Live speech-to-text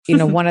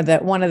one of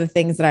the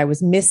things that I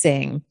was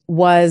missing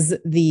was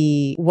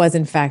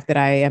in fact that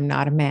I am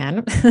not a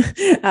man,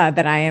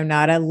 that I am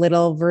not a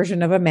little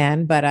version of a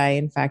man, but I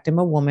in fact am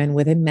a woman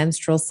with a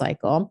menstrual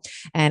cycle.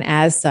 And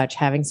as such,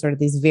 having sort of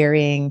these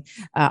varying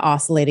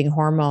oscillating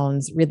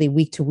hormones really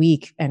week to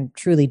week and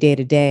truly day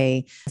to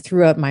day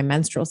throughout my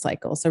menstrual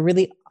cycle. So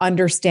really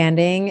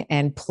understanding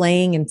and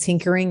playing and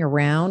tinkering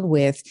around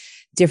with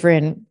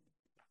different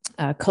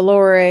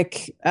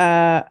caloric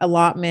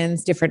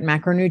allotments, different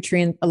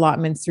macronutrient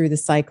allotments through the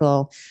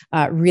cycle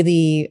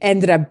really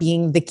ended up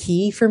being the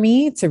key for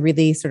me to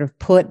really sort of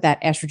put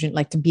that estrogen,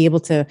 like to be able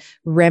to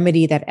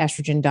remedy that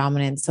estrogen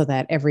dominance so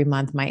that every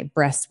month my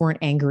breasts weren't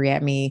angry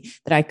at me,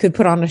 that I could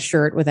put on a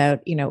shirt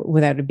without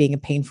it being a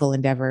painful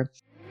endeavor.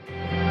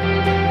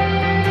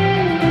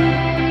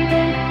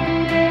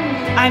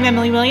 I'm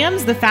Emily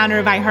Williams, the founder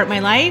of I Heart My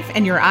Life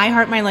and your I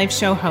Heart My Life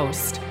show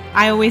host.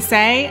 I always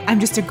say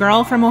I'm just a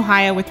girl from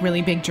Ohio with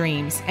really big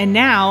dreams. And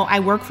now I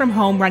work from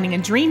home running a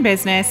dream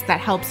business that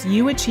helps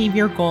you achieve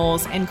your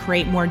goals and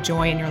create more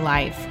joy in your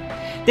life.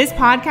 This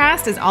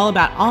podcast is all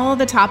about all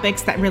the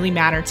topics that really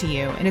matter to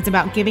you. And it's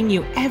about giving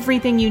you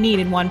everything you need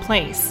in one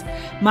place: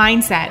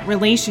 mindset,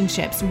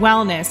 relationships,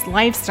 wellness,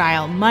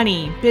 lifestyle,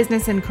 money,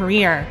 business, and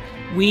career.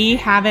 We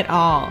have it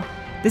all.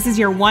 This is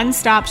your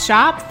one-stop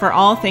shop for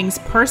all things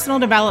personal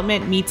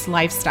development meets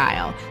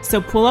lifestyle.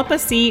 So pull up a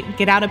seat,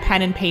 get out a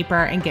pen and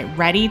paper, and get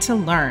ready to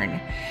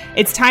learn.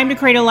 It's time to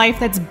create a life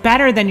that's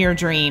better than your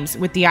dreams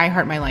with the I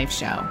Heart My Life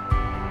show.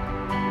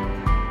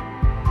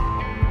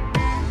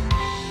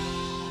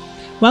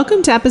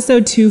 Welcome to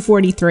episode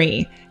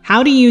 243,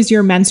 How to Use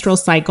Your Menstrual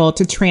Cycle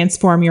to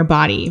Transform Your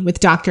Body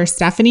with Dr.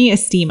 Stephanie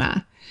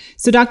Estima.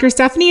 So Dr.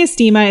 Stephanie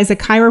Estima is a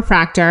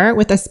chiropractor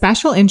with a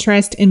special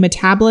interest in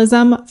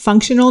metabolism,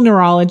 functional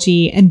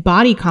neurology, and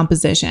body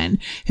composition,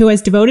 who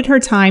has devoted her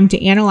time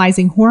to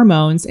analyzing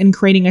hormones and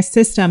creating a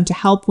system to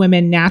help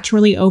women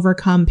naturally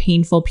overcome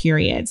painful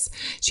periods.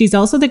 She's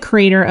also the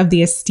creator of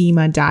the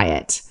Estima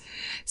diet.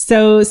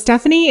 So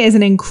Stephanie is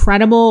an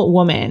incredible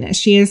woman.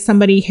 She is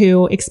somebody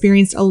who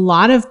experienced a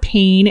lot of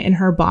pain in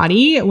her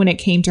body when it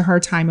came to her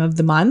time of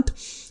the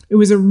month. It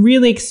was a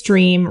really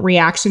extreme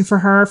reaction for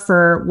her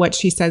for what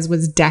she says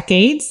was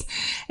decades.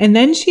 And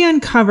then she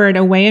uncovered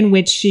a way in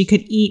which she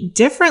could eat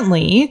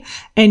differently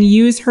and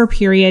use her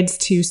periods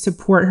to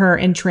support her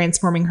in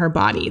transforming her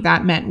body.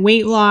 That meant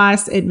weight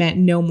loss. It meant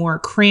no more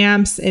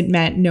cramps. It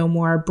meant no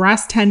more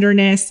breast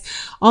tenderness.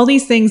 All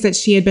these things that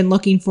she had been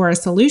looking for a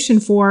solution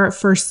for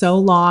so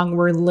long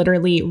were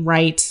literally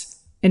right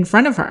in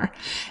front of her.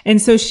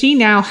 And so she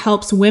now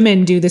helps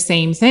women do the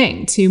same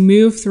thing, to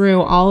move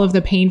through all of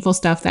the painful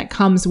stuff that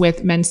comes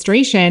with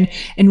menstruation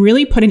and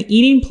really put an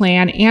eating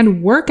plan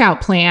and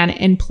workout plan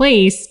in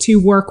place to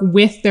work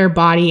with their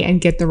body and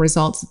get the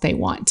results that they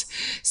want.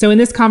 So in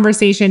this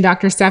conversation,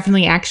 Dr.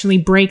 Stephanie actually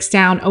breaks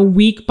down a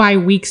week by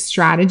week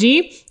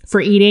strategy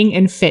for eating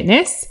and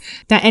fitness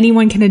that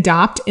anyone can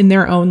adopt in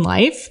their own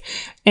life.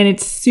 And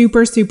it's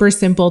super, super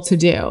simple to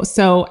do.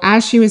 So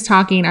as she was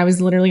talking, I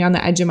was literally on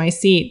the edge of my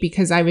seat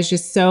because I was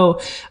just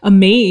so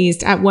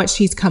amazed at what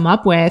she's come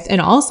up with,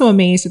 and also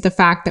amazed at the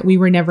fact that we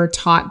were never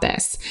taught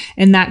this.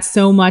 And that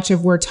so much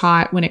of we're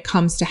taught when it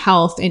comes to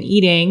health and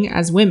eating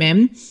as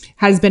women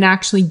has been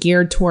actually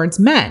geared towards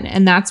men.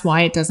 And that's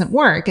why it doesn't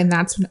work. And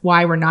that's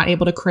why we're not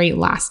able to create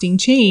lasting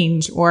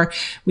change, or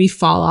we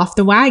fall off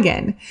the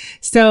wagon.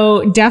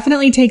 So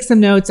definitely take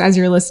some notes as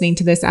you're listening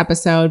to this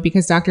episode,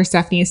 because Dr.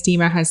 Stephanie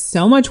Estima has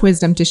so much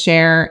wisdom to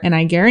share. And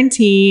I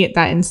guarantee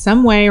that in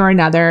some way or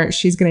another,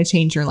 she's going to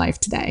change your life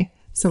today.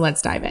 So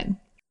let's dive in.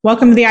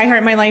 Welcome to the I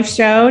Heart My Life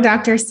show,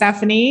 Dr.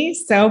 Stephanie.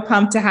 So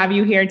pumped to have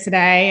you here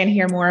today and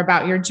hear more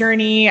about your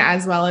journey,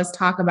 as well as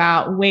talk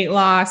about weight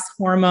loss,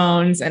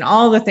 hormones, and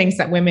all the things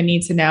that women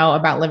need to know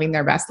about living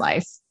their best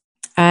life.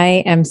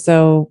 I am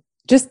so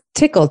just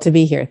tickled to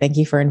be here. Thank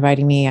you for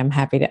inviting me. I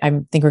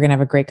think we're going to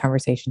have a great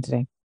conversation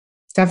today.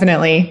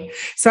 Definitely.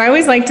 So I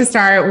always like to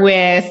start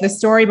with the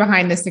story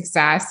behind the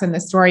success and the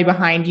story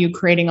behind you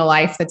creating a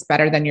life that's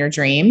better than your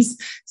dreams.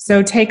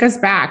 So take us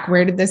back.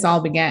 Where did this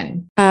all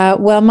begin?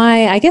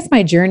 I guess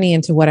my journey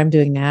into what I'm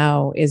doing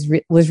now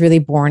was really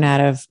born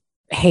out of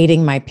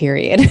hating my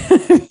period.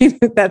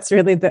 That's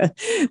really the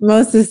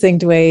most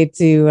succinct way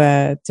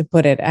to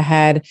put it. I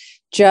had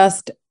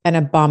just an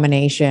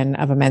abomination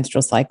of a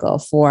menstrual cycle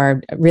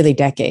for really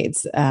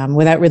decades.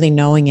 Without really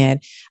knowing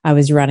it, I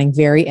was running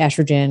very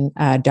estrogen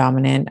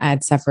dominant. I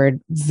had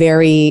suffered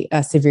very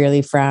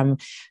severely from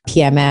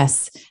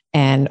PMS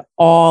and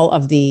all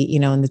of the,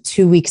 in the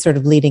 2 weeks sort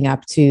of leading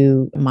up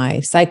to my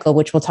cycle,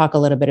 which we'll talk a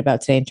little bit about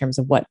today in terms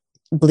of what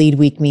bleed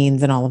week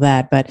means and all of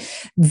that, but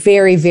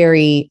very,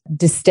 very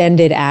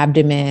distended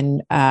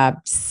abdomen,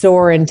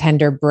 sore and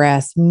tender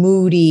breasts,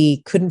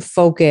 moody, couldn't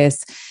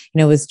focus,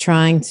 was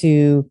trying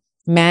to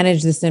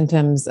manage the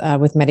symptoms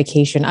with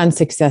medication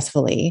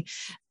unsuccessfully,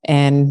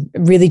 and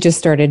really just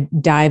started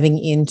diving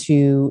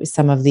into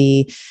some of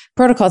the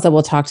protocols that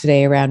we'll talk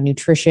today around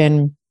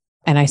nutrition.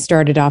 And I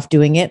started off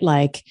doing it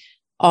like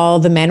all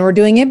the men were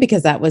doing it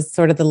because that was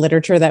sort of the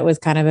literature that was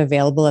kind of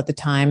available at the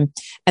time.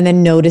 And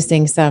then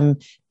noticing some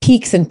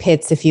peaks and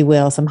pits, if you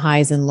will, some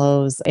highs and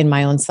lows in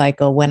my own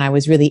cycle when I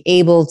was really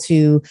able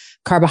to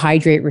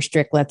carbohydrate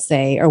restrict, let's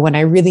say, or when I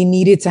really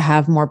needed to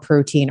have more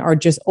protein, or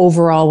just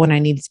overall when I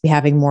needed to be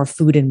having more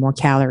food and more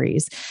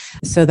calories.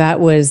 So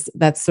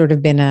that's sort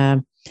of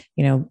been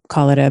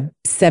call it a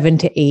 7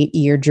 to 8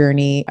 year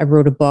journey. I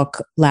wrote a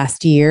book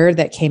last year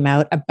that came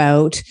out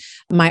about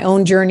my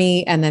own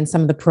journey and then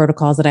some of the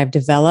protocols that I've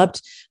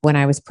developed when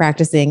I was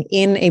practicing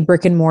in a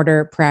brick and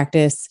mortar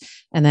practice.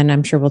 And then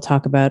I'm sure we'll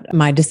talk about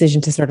my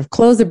decision to sort of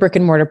close the brick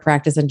and mortar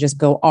practice and just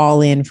go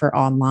all in for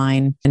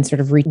online and sort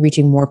of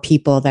reaching more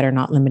people that are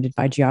not limited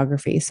by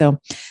geography. So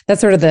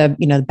that's sort of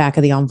the back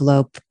of the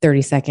envelope,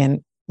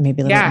 30-second,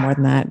 maybe a little bit more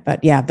than that.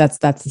 But yeah, that's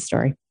the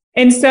story.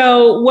 And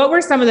so what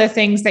were some of the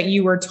things that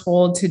you were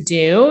told to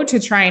do to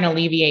try and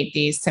alleviate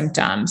these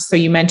symptoms? So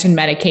you mentioned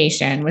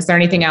medication. Was there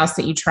anything else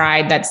that you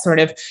tried that's sort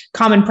of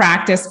common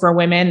practice for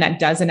women that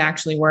doesn't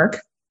actually work?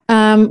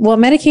 Well,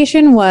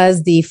 medication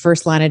was the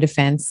first line of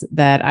defense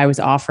that I was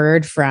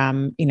offered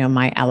from,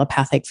 my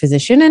allopathic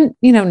physician. And,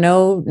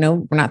 no,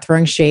 we're not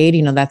throwing shade.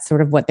 That's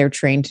sort of what they're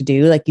trained to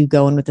do. Like you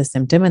go in with a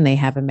symptom and they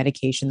have a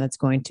medication that's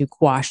going to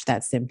quash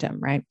that symptom,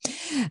 right?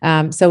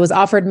 So I was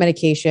offered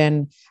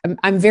medication.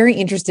 I'm very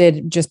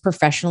interested just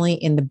professionally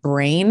in the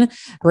brain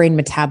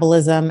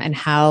metabolism and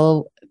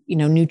how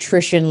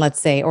nutrition,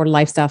 let's say, or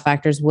lifestyle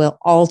factors will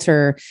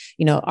alter,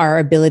 our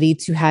ability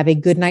to have a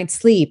good night's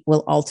sleep,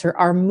 will alter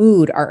our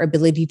mood, our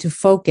ability to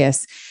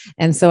focus.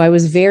 And so I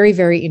was very,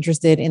 very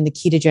interested in the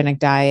ketogenic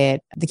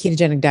diet. The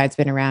ketogenic diet's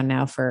been around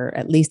now for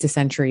at least a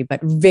century,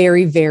 but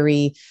very,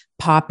 very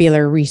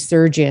popular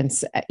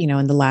resurgence,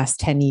 in the last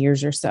 10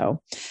 years or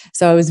so.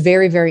 So I was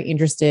very, very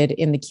interested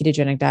in the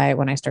ketogenic diet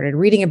when I started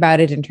reading about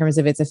it in terms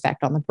of its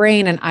effect on the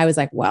brain. And I was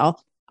like, well,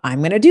 I'm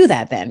going to do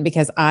that then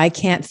because I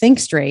can't think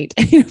straight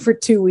for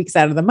 2 weeks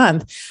out of the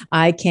month.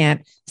 I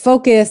can't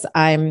focus.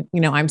 I'm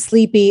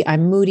sleepy,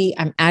 I'm moody,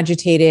 I'm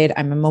agitated,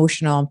 I'm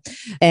emotional.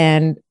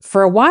 And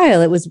for a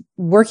while it was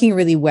working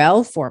really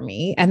well for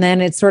me. And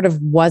then it sort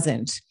of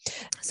wasn't.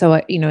 So,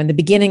 in the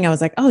beginning I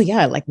was like, oh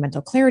yeah, like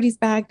mental clarity's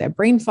back. That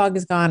brain fog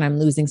is gone. I'm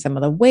losing some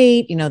of the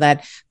weight,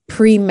 that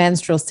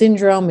premenstrual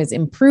syndrome is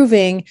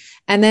improving.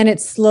 And then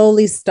it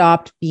slowly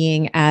stopped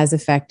being as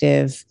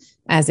effective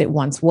as it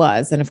once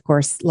was. And of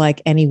course,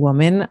 like any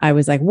woman, I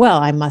was like, well,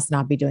 I must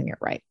not be doing it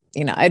right.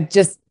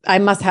 I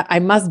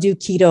must do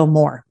keto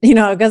more,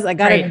 because I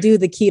got to do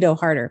the keto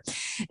harder.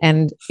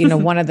 And,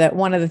 one of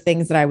the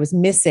things that I was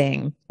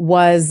missing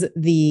was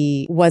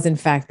in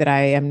fact that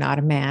I am not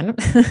a man,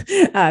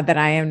 that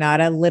I am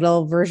not a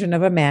little version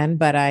of a man,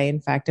 but I,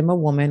 in fact, am a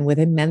woman with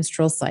a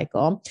menstrual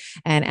cycle.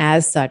 And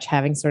as such,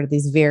 having sort of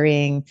these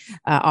varying,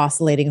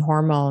 oscillating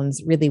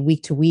hormones really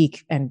week to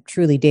week and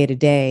truly day to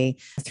day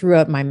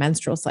throughout my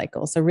menstrual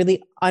cycle. So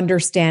really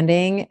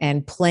understanding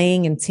and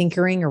playing and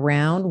tinkering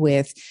around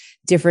with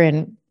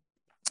different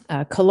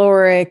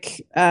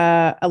caloric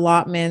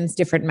allotments,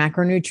 different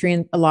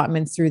macronutrient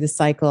allotments through the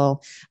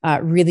cycle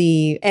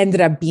really ended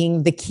up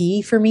being the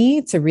key for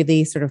me to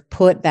really sort of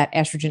put that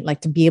estrogen, like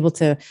to be able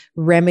to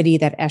remedy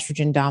that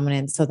estrogen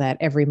dominance so that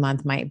every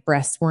month my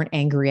breasts weren't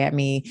angry at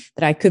me,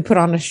 that I could put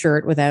on a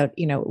shirt without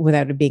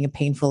it being a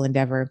painful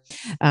endeavor.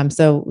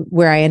 So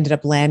where I ended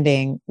up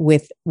landing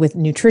with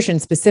nutrition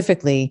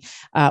specifically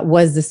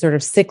was this sort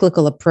of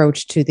cyclical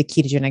approach to the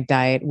ketogenic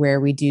diet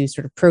where we do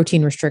sort of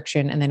protein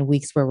restriction and then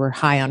weeks where we're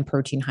high on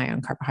protein, high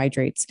on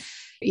carbohydrates.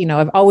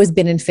 I've always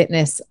been in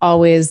fitness,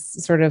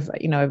 always sort of,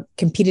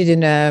 competed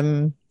in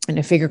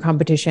a figure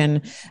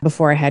competition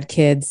before I had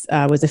kids,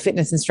 was a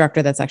fitness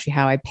instructor. That's actually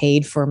how I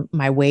paid for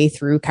my way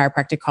through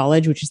chiropractic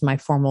college, which is my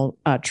formal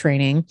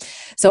training.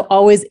 So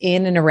always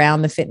in and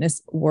around the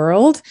fitness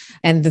world.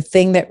 And the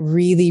thing that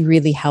really,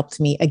 really helped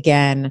me,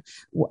 again,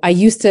 I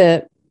used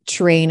to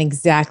train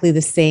exactly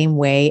the same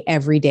way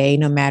every day,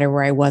 no matter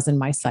where I was in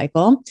my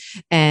cycle.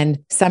 And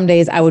some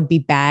days I would be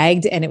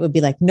bagged and it would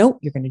be like, nope,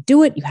 you're going to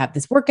do it. You have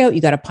this workout,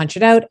 you got to punch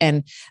it out.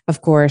 And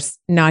of course,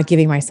 not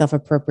giving myself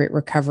appropriate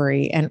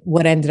recovery. And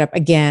what ended up,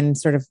 again,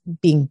 sort of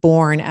being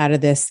born out of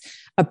this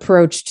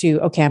approach to,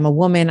 okay, I'm a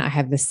woman, I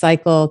have this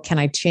cycle. Can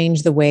I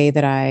change the way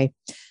that I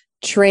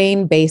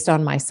train based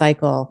on my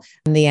cycle?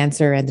 And the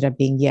answer ended up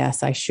being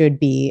yes, I should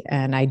be.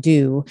 And I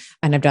do.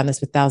 And I've done this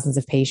with thousands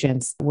of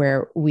patients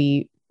where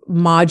we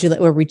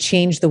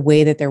change the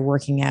way that they're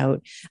working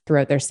out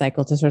throughout their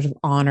cycle to sort of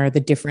honor the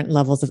different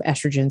levels of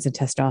estrogens and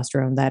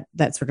testosterone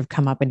that sort of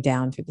come up and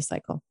down through the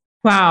cycle.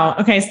 Wow.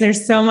 Okay. So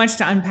there's so much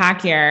to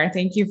unpack here.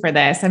 Thank you for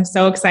this. I'm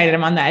so excited.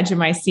 I'm on the edge of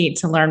my seat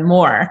to learn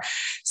more.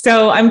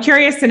 So I'm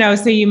curious to know,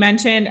 so you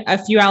mentioned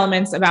a few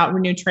elements about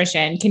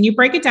nutrition. Can you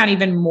break it down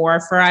even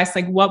more for us?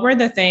 Like what were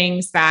the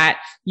things that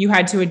you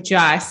had to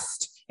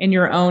adjust in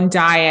your own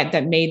diet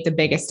that made the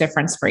biggest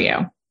difference for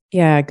you?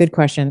 Yeah, good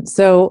question.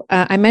 So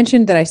I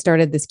mentioned that I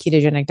started this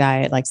ketogenic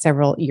diet like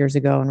several years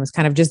ago and was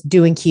kind of just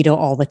doing keto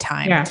all the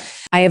time. Yeah.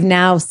 I have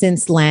now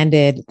since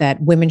landed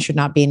that women should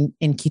not be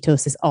in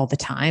ketosis all the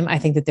time. I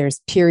think that there's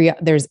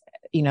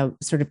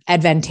sort of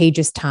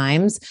advantageous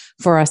times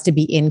for us to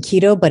be in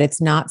keto, but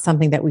it's not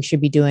something that we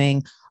should be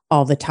doing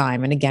all the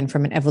time. And again,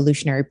 from an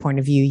evolutionary point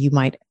of view, you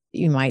might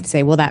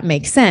say, well, that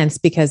makes sense,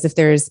 because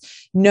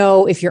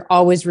if you're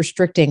always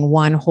restricting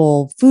one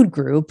whole food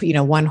group,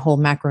 one whole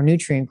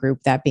macronutrient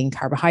group, that being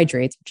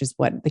carbohydrates, which is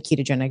what the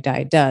ketogenic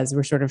diet does,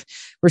 we're sort of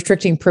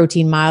restricting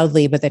protein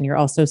mildly, but then you're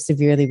also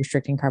severely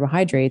restricting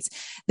carbohydrates.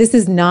 This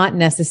is not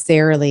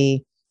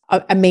necessarily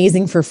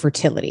amazing for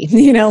fertility.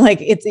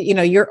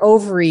 Your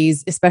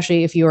ovaries,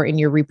 especially if you are in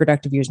your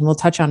reproductive years, and we'll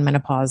touch on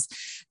menopause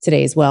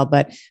today as well.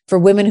 But for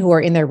women who are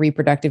in their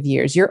reproductive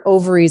years, your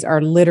ovaries are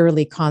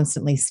literally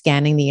constantly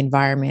scanning the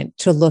environment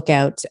to look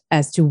out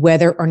as to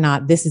whether or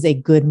not this is a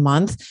good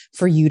month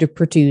for you to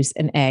produce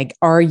an egg.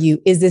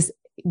 Is this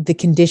the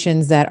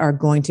conditions that are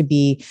going to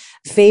be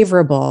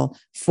favorable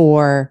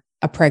for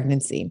a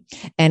pregnancy?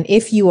 And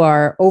if you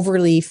are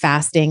overly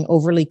fasting,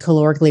 overly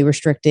calorically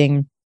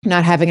restricting,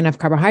 not having enough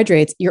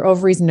carbohydrates, your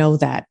ovaries know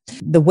that.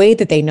 The way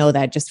that they know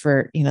that, just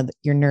for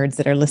your nerds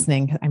that are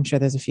listening, I'm sure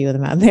there's a few of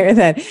them out there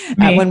that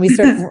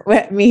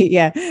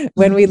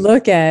when we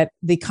look at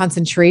the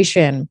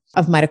concentration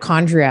of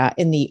mitochondria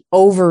in the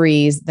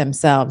ovaries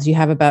themselves, you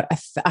have about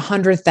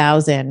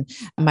 100,000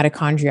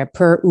 mitochondria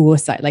per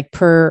oocyte, like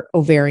per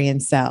ovarian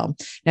cell.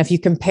 Now, if you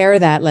compare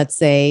that, let's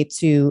say,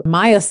 to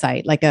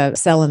myocyte, like a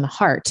cell in the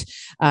heart,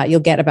 you'll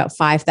get about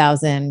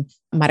 5,000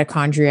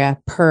 mitochondria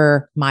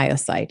per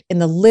myocyte. In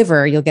the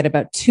liver, you'll get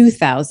about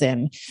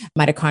 2,000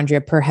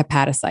 mitochondria per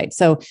hepatocyte.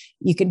 So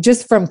you can,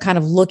 just from kind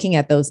of looking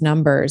at those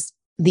numbers,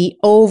 the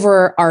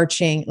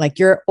overarching, like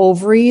your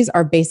ovaries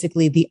are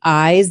basically the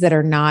eyes that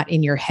are not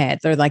in your head.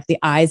 They're like the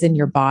eyes in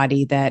your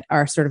body that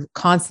are sort of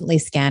constantly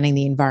scanning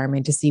the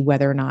environment to see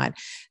whether or not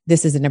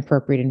this is an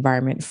appropriate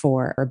environment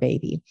for our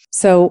baby.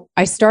 So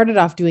I started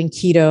off doing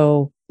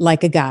keto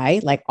like a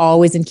guy, like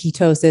always in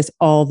ketosis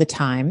all the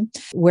time.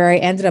 Where I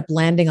ended up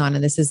landing on,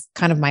 and this is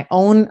kind of my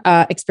own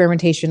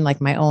experimentation,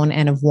 like my own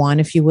N of one,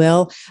 if you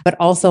will, but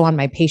also on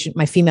my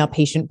female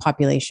patient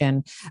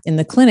population in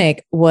the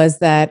clinic, was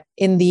that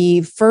in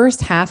the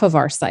first half of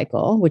our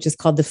cycle, which is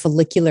called the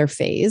follicular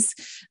phase,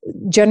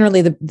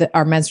 generally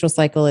our menstrual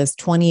cycle is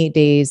 28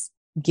 days,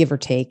 give or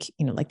take,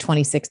 like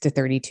 26 to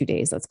 32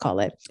 days, let's call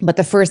it. But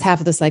the first half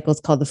of the cycle is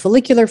called the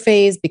follicular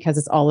phase because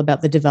it's all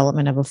about the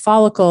development of a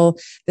follicle.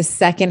 The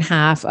second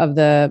half of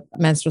the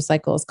menstrual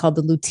cycle is called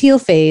the luteal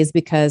phase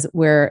because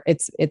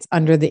it's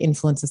under the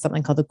influence of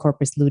something called the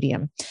corpus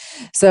luteum.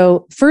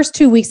 So first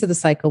 2 weeks of the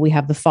cycle, we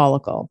have the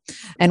follicle.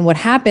 And what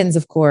happens,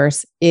 of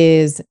course,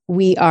 is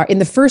we are in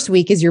the first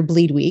week is your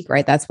bleed week,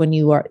 right? That's when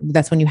you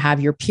have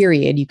your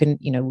period. You can,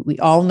 we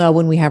all know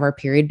when we have our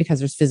period because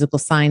there's physical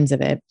signs of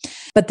it.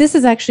 But this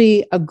is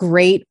actually a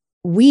great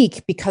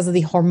week because of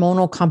the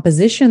hormonal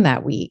composition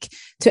that week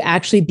to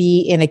actually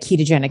be in a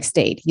ketogenic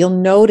state. You'll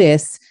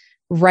notice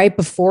right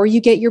before you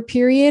get your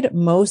period,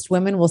 most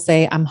women will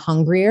say, I'm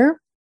hungrier.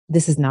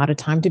 This is not a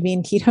time to be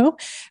in keto,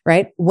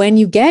 right? When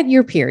you get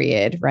your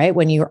period, right?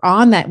 When you're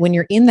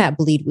in that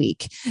bleed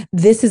week,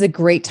 this is a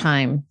great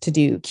time to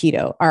do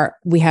keto.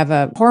 We have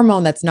a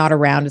hormone that's not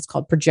around. It's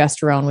called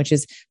progesterone, which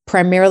is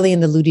primarily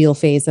in the luteal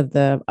phase of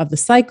the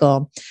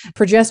cycle.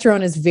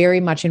 Progesterone is very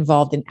much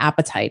involved in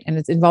appetite, and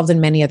it's involved in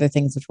many other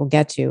things, which we'll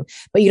get to,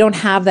 but you don't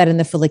have that in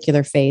the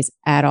follicular phase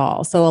at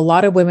all. So a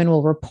lot of women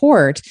will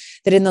report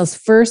that in those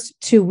first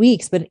 2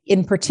 weeks, but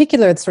in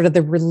particular, it's sort of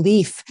the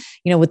relief,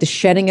 with the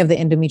shedding of the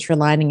endometrial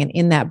lining and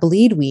in that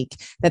bleed week,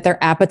 that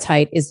their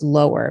appetite is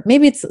lower.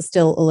 Maybe it's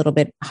still a little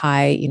bit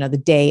high, the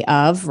day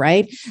of,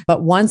 right?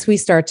 But once we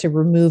start to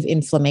remove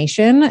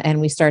inflammation and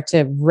we start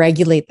to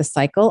regulate the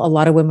cycle, a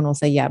lot of women will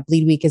say, yeah,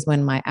 bleed week is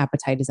when my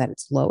appetite is at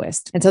its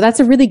lowest. And so that's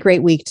a really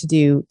great week to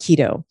do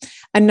keto.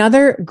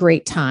 Another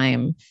great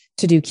time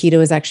to do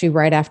keto is actually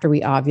right after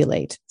we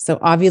ovulate. So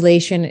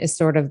ovulation is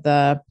sort of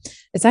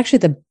it's actually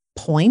the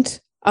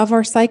point of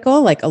our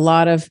cycle. Like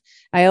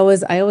I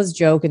always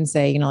joke and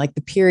say, like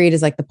the period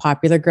is like the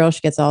popular girl. She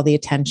gets all the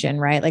attention,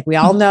 right? Like we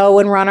all know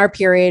when we're on our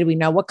period, we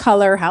know what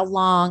color, how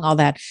long, all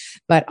that.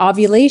 But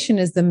ovulation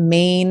is the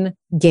main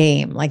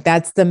game. Like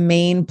that's the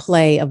main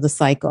play of the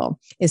cycle,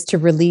 is to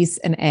release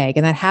an egg.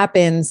 And that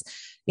happens,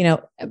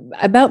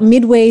 about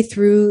midway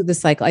through the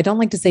cycle. I don't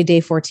like to say day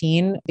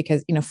 14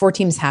 because,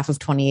 14 is half of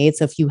 28.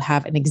 So if you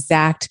have an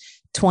exact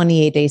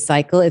 28-day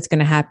cycle, it's going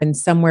to happen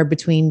somewhere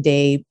between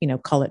day,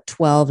 call it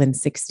 12 and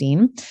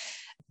 16.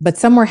 But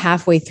somewhere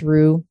halfway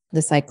through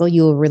the cycle,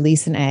 you will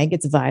release an egg.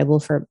 It's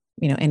viable for,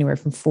 anywhere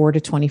from 4 to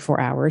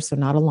 24 hours. So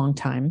not a long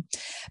time.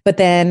 But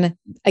then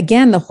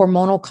again, the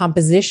hormonal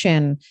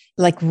composition,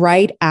 like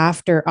right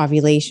after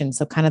ovulation,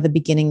 so kind of the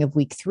beginning of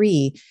week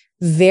 3,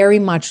 very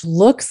much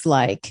looks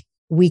like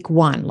week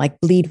 1, like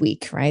bleed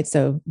week, right?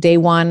 So day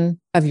 1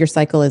 of your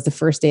cycle is the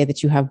first day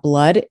that you have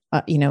blood,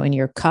 in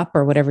your cup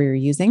or whatever you're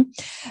using.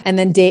 And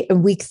then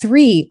week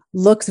 3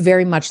 looks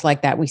very much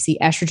like that. We see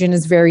estrogen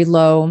is very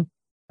low.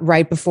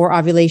 right before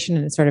ovulation,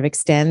 and it sort of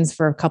extends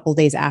for a couple of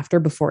days after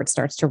before it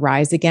starts to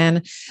rise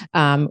again.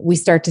 We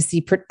start to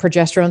see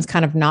progesterone's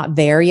kind of not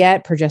there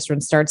yet.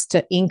 Progesterone starts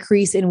to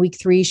increase in week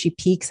 3. She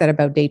peaks at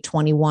about day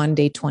 21,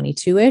 day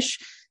 22-ish.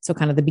 So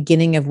kind of the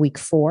beginning of week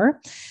 4.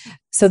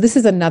 So this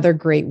is another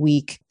great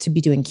week to be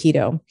doing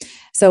keto.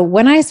 So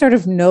when I sort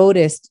of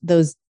noticed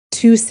those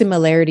 2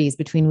 similarities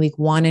between week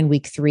 1 and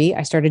week 3,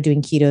 I started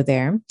doing keto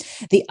there.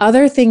 The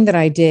other thing that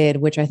I did,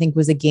 which I think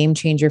was a game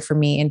changer for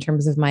me in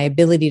terms of my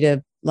ability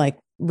to like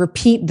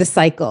repeat the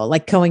cycle,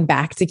 like going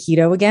back to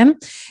keto again,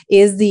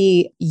 is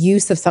the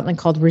use of something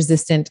called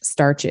resistant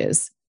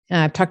starches.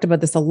 I've talked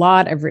about this a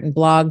lot. I've written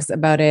blogs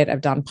about it.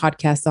 I've done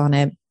podcasts on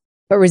it.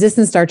 But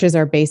resistant starches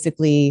are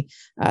basically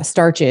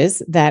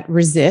starches that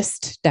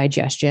resist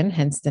digestion,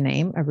 hence the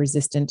name, a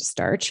resistant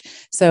starch.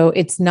 So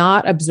it's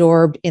not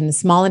absorbed in the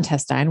small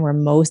intestine where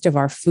most of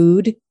our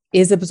food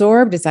is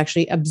absorbed. It's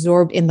actually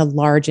absorbed in the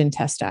large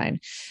intestine.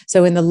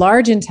 So in the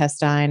large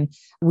intestine,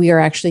 we are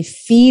actually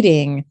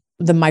feeding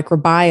the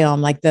microbiome,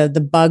 like the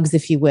bugs,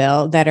 if you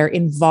will, that are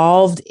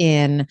involved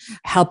in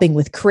helping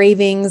with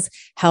cravings,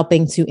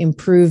 helping to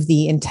improve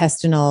the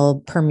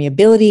intestinal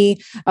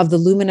permeability of the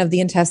lumen of the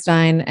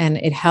intestine. And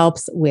it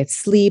helps with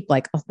sleep.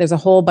 Like there's a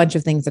whole bunch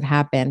of things that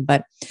happen.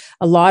 But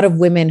a lot of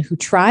women who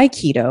try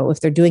keto,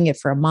 if they're doing it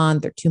for a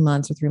month or 2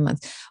 months or 3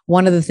 months,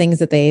 one of the things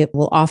that they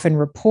will often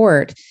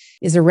report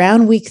is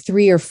around week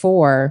 3 or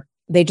 4,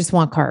 they just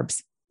want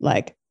carbs.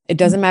 Like, it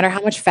doesn't matter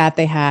how much fat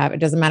they have. It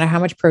doesn't matter how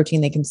much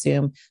protein they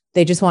consume.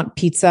 They just want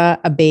pizza,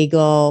 a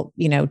bagel,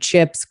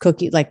 chips,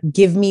 cookie, like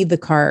give me the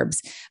carbs.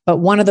 But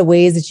one of the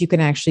ways that you can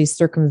actually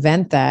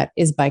circumvent that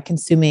is by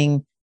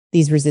consuming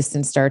these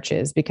resistant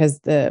starches, because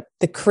the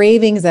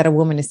cravings that a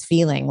woman is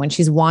feeling when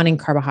she's wanting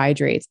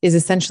carbohydrates is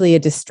essentially a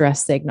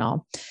distress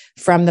signal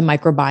from the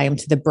microbiome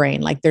to the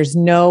brain. Like there's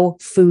no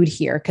food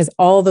here because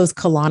all those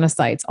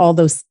colonocytes, all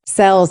those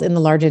cells in the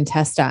large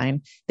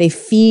intestine, they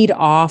feed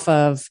off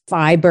of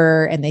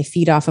fiber and they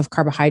feed off of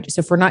carbohydrates.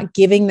 So if we're not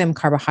giving them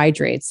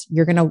carbohydrates,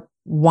 you're going to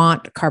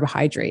want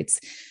carbohydrates.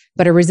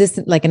 But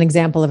an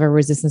example of a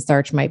resistant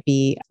starch might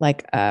be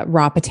like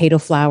raw potato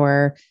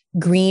flour.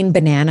 Green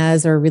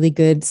bananas are a really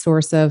good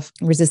source of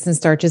resistant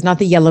starches, not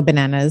the yellow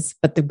bananas,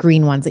 but the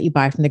green ones that you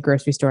buy from the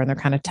grocery store, and they're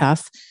kind of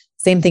tough.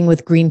 Same thing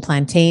with green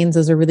plantains.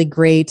 Those are really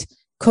great.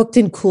 Cooked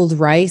and cooled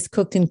rice,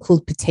 cooked and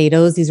cooled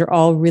potatoes. These are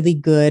all really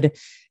good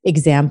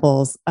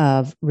examples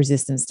of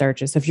resistant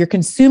starches. So if you're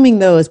consuming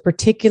those,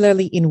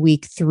 particularly in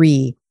week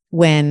 3,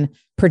 when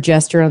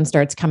progesterone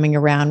starts coming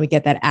around, we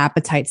get that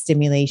appetite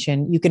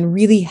stimulation. You can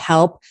really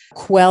help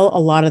quell a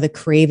lot of the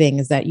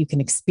cravings that you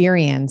can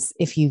experience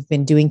if you've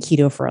been doing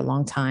keto for a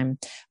long time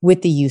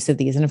with the use of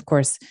these. And of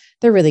course,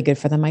 they're really good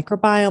for the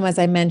microbiome. As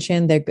I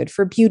mentioned, they're good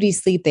for beauty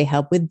sleep. They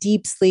help with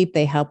deep sleep.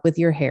 They help with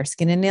your hair,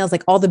 skin, and nails,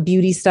 like all the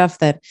beauty stuff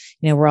that,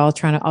 we're all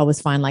trying to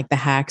always find like the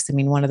hacks. I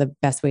mean, one of the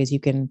best ways you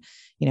can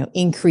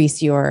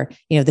increase your,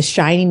 the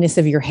shininess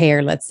of your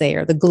hair, let's say,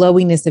 or the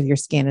glowiness of your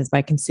skin is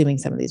by consuming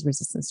some of these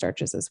resistant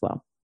starches as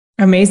well.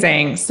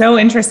 Amazing. So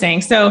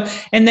interesting. So,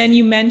 and then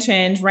you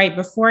mentioned right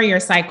before your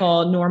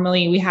cycle,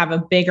 normally we have a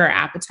bigger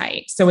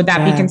appetite. So would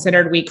that be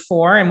considered week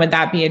 4? And would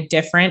that be a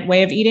different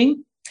way of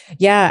eating?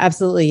 Yeah,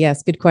 absolutely.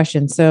 Yes. Good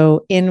question.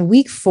 So in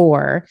week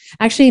 4,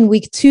 actually in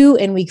week 2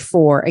 and week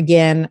 4,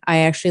 again, I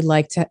actually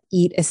like to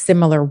eat a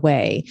similar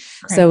way.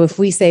 Okay. So if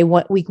we say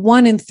week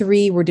 1 and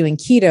 3, we're doing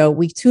keto,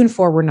 week 2 and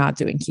 4, we're not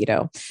doing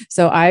keto.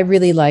 So I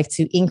really like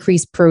to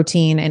increase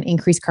protein and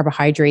increase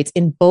carbohydrates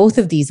in both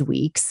of these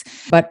weeks,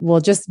 but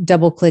we'll just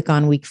double click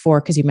on week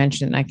 4 because you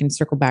mentioned it, and I can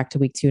circle back to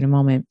week 2 in a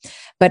moment.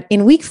 But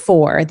in week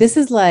 4, this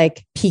is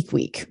like peak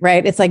week,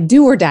 right? It's like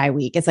do or die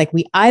week. It's like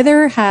we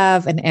either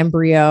have an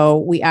embryo,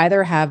 we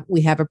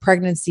have a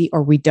pregnancy,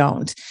 or we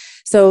don't.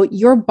 So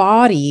your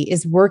body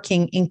is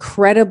working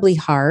incredibly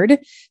hard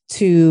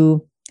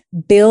to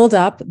build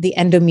up the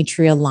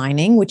endometrial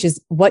lining, which is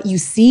what you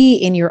see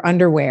in your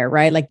underwear,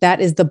 right? Like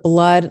that is the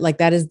blood, like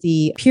that is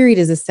the period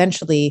is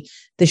essentially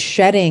the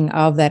shedding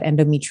of that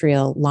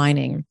endometrial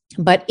lining.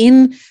 But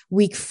in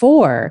week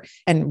 4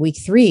 and week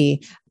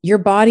 3, your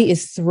body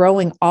is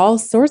throwing all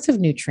sorts of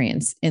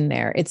nutrients in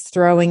there. It's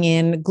throwing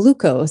in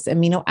glucose,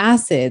 amino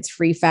acids,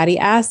 free fatty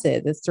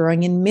acids. It's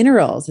throwing in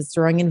minerals. It's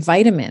throwing in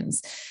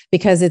vitamins,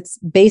 because it's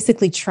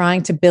basically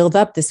trying to build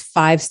up this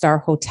 5-star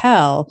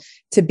hotel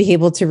to be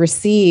able to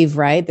receive,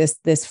 right,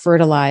 this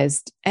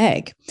fertilized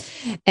egg.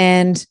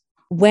 And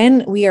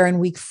when we are in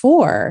week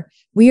 4,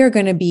 we are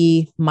going to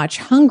be much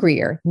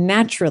hungrier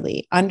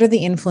naturally under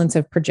the influence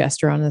of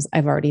progesterone, as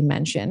I've already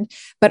mentioned,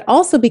 but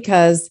also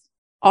because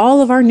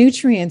all of our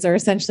nutrients are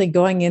essentially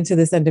going into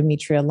this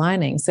endometrial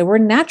lining. So we're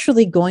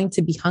naturally going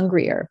to be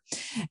hungrier.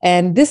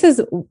 And this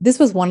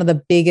was one of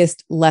the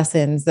biggest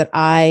lessons that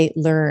I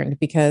learned,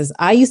 because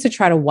I used to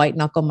try to white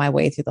knuckle my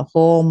way through the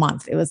whole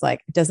month. It was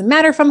like, it doesn't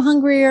matter if I'm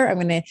hungrier, I'm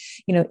going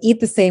to,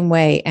 eat the same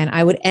way. And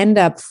I would end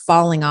up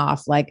falling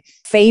off, like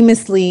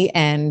famously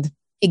and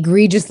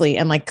egregiously,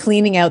 and like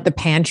cleaning out the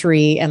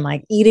pantry and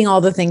like eating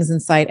all the things in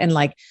sight and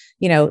like,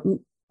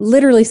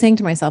 literally saying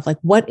to myself, like,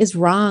 what is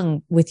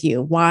wrong with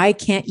you? Why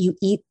can't you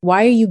eat?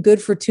 Why are you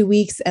good for 2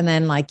 weeks and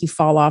then like you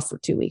fall off for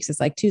 2 weeks? It's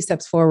like 2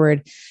 steps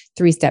forward,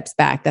 3 steps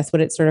back. That's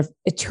what it sort of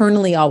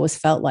eternally always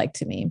felt like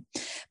to me.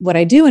 What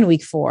I do in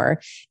week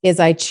 4 is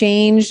I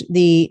change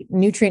the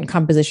nutrient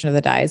composition of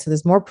the diet. So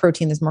there's more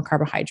protein, there's more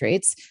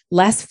carbohydrates,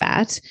 less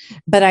fat,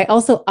 but I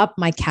also up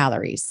my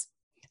calories.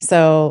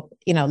 So,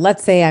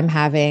 let's say I'm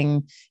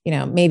having,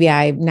 maybe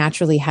I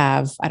naturally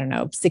have, I don't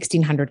know,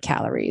 1,600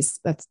 calories.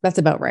 That's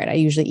about right. I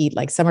usually eat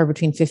like somewhere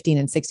between 15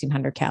 and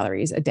 1,600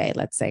 calories a day,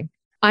 let's say.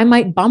 I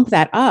might bump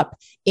that up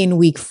in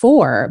week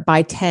 4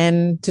 by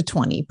 10 to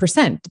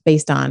 20%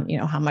 based on,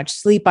 how much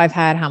sleep I've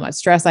had, how much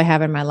stress I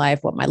have in my life,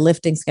 what my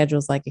lifting schedule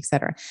is like, et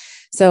cetera.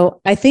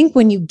 So I think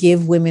when you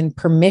give women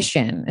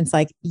permission, it's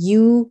like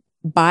your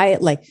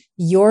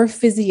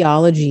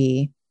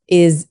physiology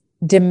is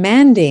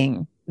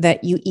demanding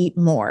that you eat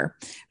more,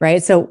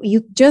 right? So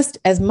you just,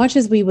 as much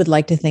as we would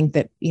like to think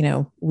that,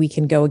 we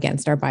can go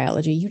against our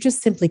biology, you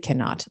just simply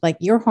cannot. Like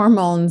your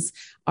hormones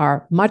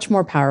are much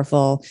more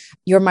powerful.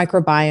 Your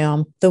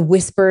microbiome, the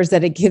whispers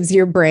that it gives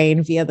your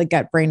brain via the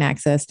gut-brain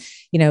axis,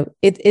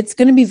 it's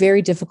going to be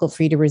very difficult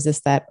for you to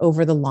resist that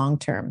over the long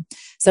term.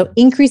 So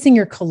increasing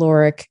your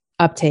caloric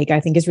uptake, I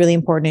think, is really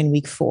important in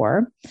week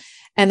 4.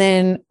 And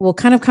then we'll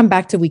kind of come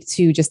back to week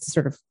 2 just to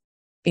sort of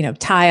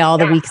tie all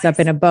the weeks up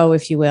in a bow,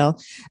 if you will.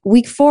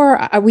 Week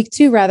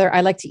 2, rather,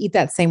 I like to eat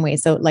that same way.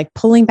 So like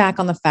pulling back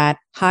on the fat,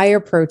 higher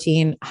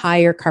protein,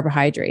 higher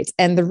carbohydrates.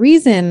 And the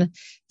reason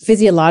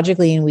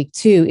physiologically in week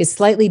 2 is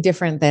slightly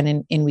different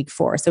than in week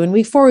 4. So in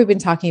week 4, we've been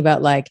talking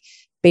about like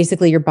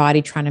basically your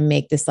body trying to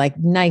make this like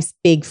nice,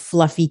 big,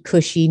 fluffy,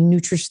 cushy,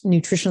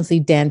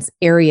 nutritionally dense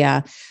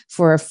area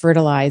for a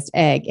fertilized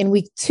egg. In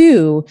week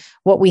 2,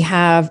 what we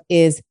have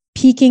is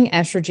peaking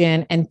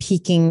estrogen and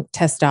peaking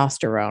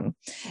testosterone.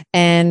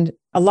 And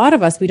a lot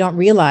of us, we don't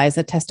realize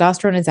that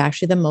testosterone is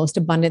actually the most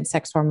abundant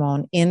sex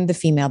hormone in the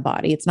female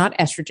body. It's not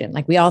estrogen.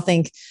 Like we all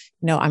think,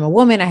 I'm a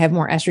woman, I have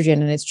more estrogen.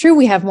 And it's true,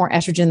 we have more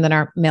estrogen than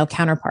our male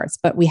counterparts,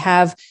 but we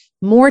have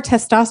more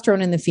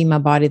testosterone in the female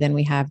body than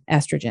we have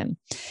estrogen.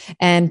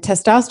 And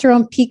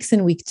testosterone peaks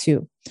in week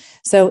 2.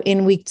 So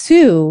in week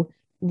 2,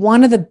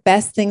 one of the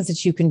best things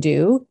that you can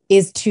do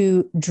is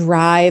to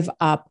drive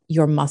up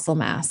your muscle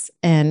mass.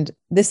 And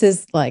this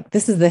is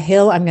the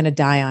hill I'm going to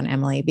die on,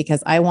 Emily,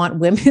 because I want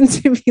women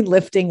to be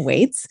lifting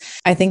weights.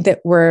 I think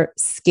that we're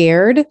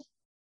scared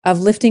of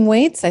lifting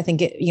weights. I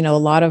think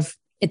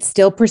it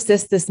still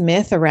persists, this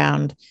myth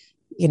around,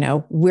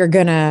 we're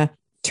going to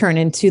turn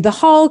into the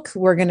Hulk.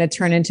 We're going to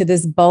turn into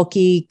this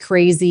bulky,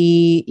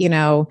 crazy,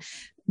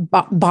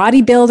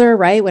 bodybuilder,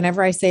 right?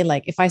 Whenever I say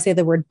if I say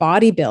the word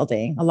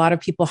bodybuilding, a lot of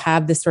people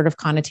have this sort of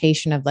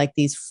connotation of like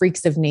these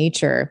freaks of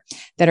nature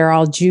that are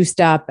all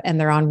juiced up and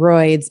they're on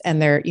roids and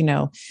they're,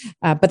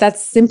 but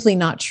that's simply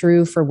not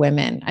true for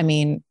women. I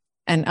mean,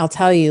 and I'll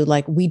tell you,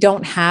 we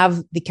don't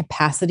have the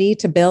capacity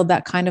to build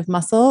that kind of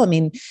muscle. I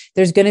mean,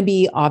 there's going to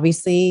be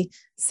obviously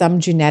some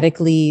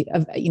genetically,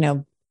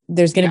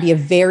 there's going to be a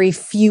very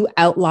few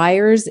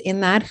outliers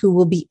in that who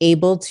will be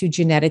able to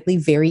genetically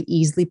very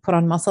easily put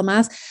on muscle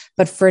mass.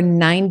 But for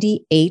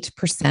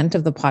 98%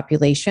 of the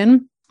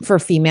population,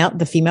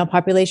 the female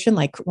population,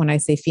 like when I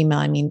say female,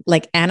 I mean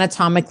like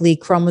anatomically,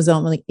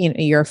 chromosomally,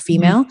 you're a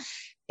female. Mm-hmm.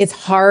 It's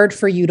hard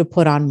for you to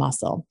put on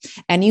muscle,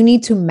 and you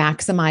need to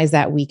maximize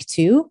that week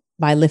 2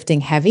 by lifting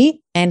heavy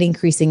and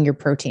increasing your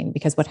protein.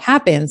 Because what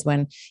happens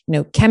when,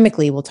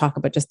 chemically, we'll talk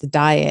about just the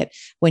diet,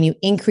 when you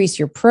increase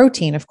your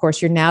protein, of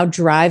course, you're now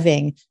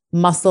driving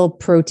muscle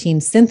protein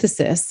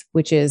synthesis,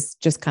 which is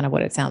just kind of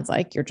what it sounds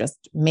like. You're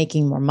just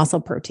making more muscle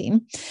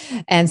protein.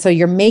 And so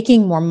you're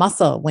making more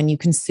muscle when you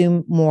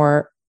consume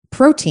more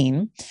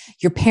protein.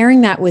 You're pairing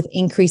that with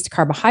increased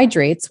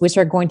carbohydrates, which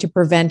are going to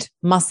prevent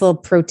muscle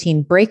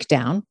protein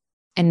breakdown.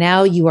 And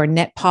now you are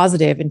net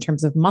positive in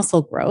terms of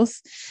muscle growth.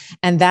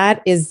 And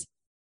that is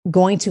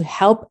going to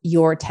help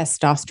your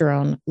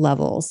testosterone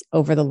levels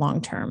over the long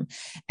term.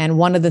 And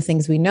one of the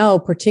things we know,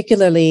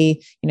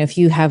 particularly, if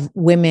you have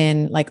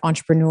women like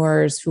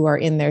entrepreneurs who are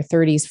in their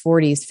 30s,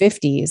 40s,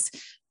 50s,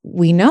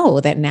 we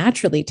know that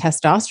naturally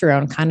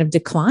testosterone kind of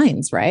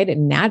declines, right?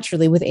 And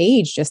naturally with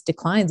age just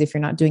declines if you're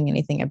not doing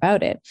anything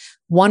about it.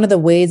 One of the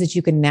ways that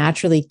you can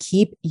naturally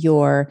keep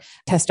your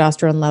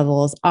testosterone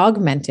levels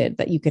augmented,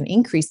 that you can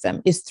increase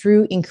them, is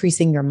through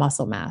increasing your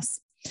muscle mass.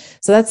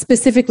 So that's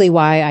specifically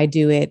why I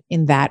do it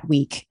in that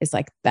week, is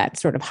like that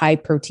sort of high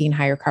protein,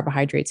 higher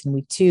carbohydrates in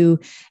week 2,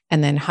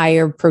 and then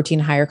higher protein,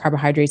 higher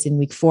carbohydrates in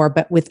week 4,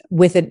 but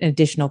with an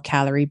additional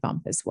calorie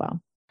bump as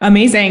well.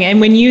 Amazing.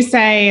 And when you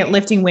say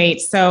lifting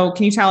weights, so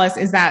can you tell us,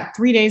 is that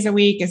 3 days a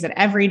week? Is it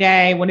every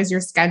day? What is your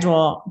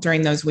schedule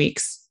during those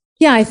weeks?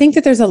 Yeah, I think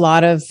that there's a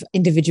lot of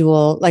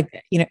individual,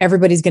 like,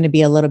 everybody's going to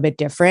be a little bit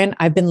different.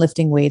 I've been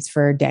lifting weights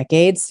for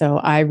decades. So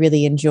I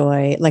really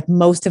enjoy, like,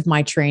 most of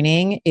my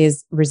training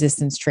is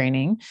resistance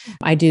training.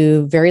 I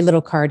do very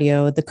little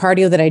cardio. The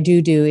cardio that I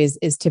do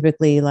is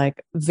typically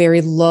like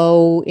very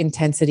low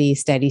intensity,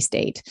 steady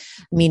state,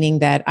 meaning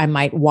that I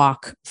might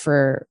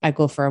I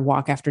go for a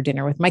walk after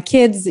dinner with my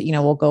kids.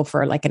 We'll go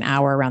for like an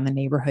hour around the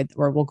neighborhood,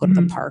 or we'll go to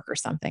the park or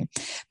something.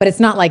 But it's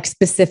not like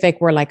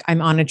specific where like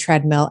I'm on a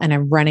treadmill and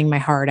I'm running my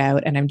heart out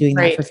and I'm doing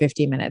that for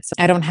 50 minutes.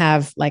 I don't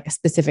have like a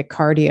specific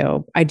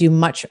cardio. I do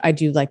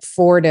like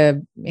 4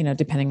 to,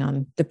 depending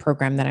on the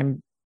program that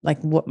I'm, like,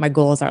 what my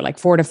goals are, like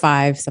 4 to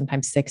 5,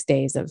 sometimes 6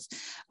 days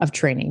of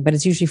training, but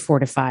it's usually 4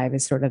 to 5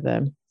 is sort of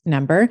the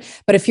number.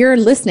 But if you're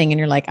listening and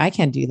you're like, I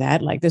can't do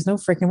that, like, there's no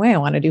freaking way I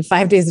want to do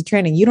 5 days of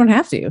training. You don't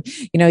have to.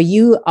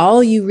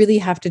 All you really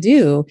have to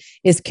do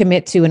is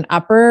commit to an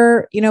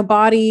upper,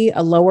 body,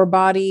 a lower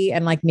body,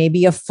 and like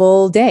maybe a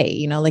full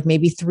day, like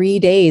maybe 3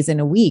 days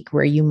in a week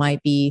where you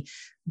might be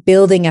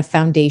building a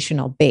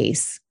foundational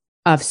base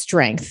of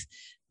strength.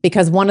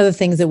 Because one of the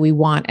things that we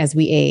want as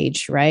we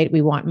age, right?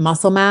 We want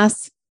muscle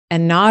mass.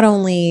 And not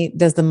only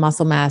does the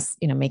muscle mass,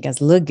 make us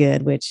look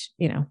good, which,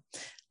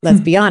 let's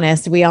be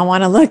honest, we all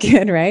want to look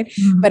good, right?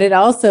 Mm-hmm. But it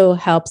also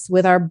helps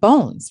with our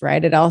bones,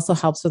 right? It also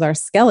helps with our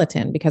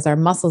skeleton because our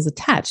muscles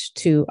attach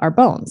to our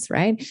bones,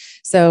 right?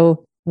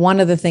 So one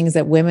of the things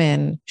that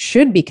women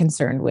should be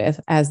concerned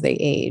with as they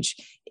age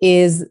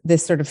is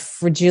this sort of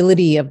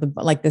fragility of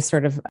this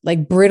sort of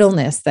like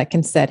brittleness that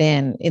can set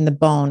in the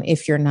bone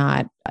if you're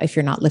not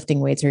lifting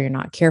weights or you're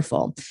not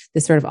careful.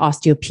 This sort of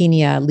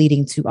osteopenia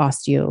leading to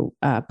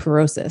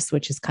osteoporosis,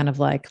 which is kind of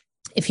like,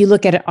 if you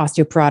look at an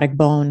osteoporotic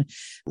bone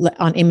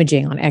on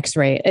imaging, on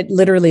X-ray, it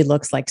literally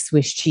looks like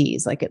Swiss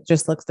cheese. Like, it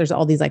just looks, there's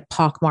all these like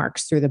pock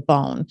marks through the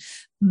bone,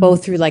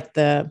 both through like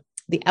the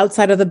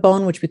outside of the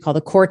bone, which we call the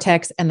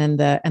cortex, and then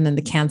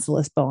the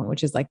cancellous bone,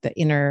 which is like the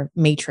inner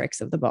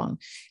matrix of the bone.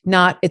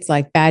 It's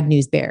like bad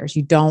news bears.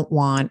 You don't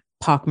want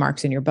pock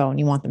marks in your bone.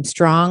 You want them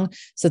strong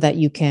so that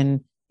you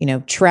can,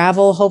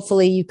 travel.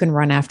 Hopefully you can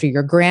run after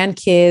your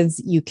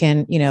grandkids. You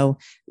can,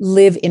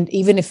 live in,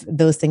 even if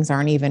those things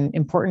aren't even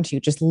important to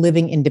you, just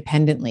living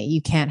independently. You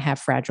can't have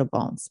fragile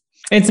bones.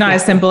 It's not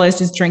as simple as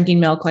just drinking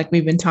milk like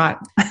we've been taught.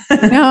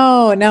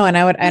 No. And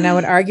I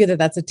would argue that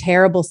that's a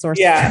terrible source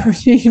of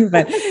protein,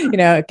 but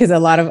because a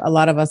lot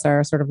of us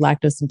are sort of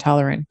lactose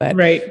intolerant, but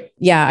right.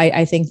 Yeah,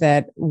 I think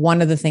that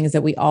one of the things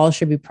that we all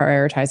should be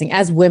prioritizing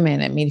as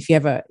women, I mean, if you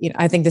have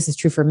I think this is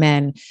true for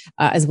men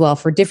as well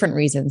for different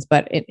reasons,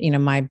 but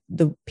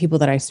the people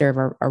that I serve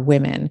are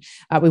women.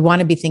 We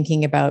want to be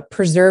thinking about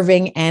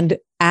preserving and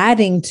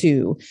adding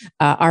to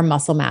our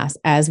muscle mass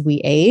as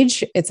we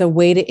age. It's a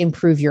way to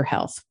improve your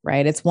health,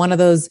 right? It's one of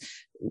those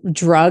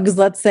drugs,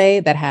 let's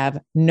say, that have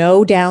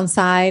no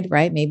downside,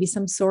 right? Maybe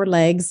some sore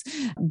legs,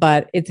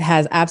 but it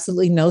has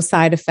absolutely no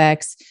side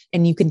effects.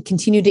 And you can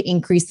continue to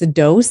increase the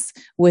dose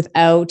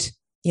without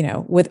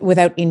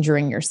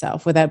injuring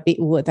yourself, without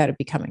it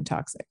becoming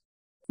toxic.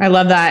 I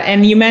love that.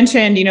 And you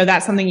mentioned,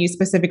 that's something you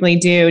specifically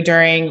do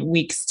during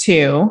weeks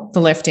 2,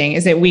 the lifting.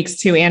 Is it weeks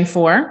 2 and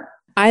 4?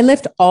 I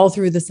lift all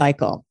through the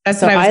cycle.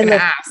 That's what I was going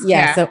to ask.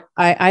 Yeah. So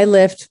I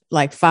lift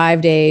like 5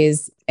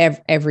 days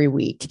every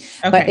week,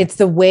 but it's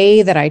the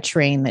way that I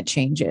train that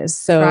changes.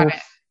 So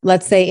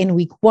let's say in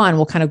week 1,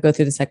 we'll kind of go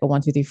through the cycle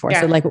 1, 2, 3, 4.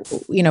 Yeah. So like,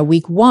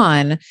 week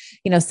 1,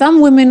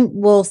 some women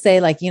will say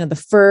like,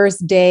 the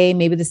first day,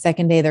 maybe the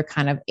second day, they're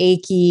kind of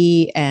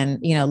achy and,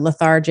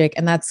 lethargic,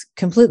 and that's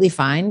completely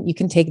fine. You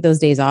can take those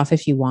days off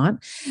if you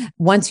want.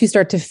 Once you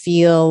start to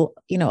feel,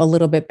 a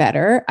little bit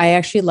better, I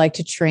actually like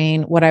to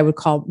train what I would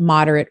call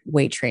moderate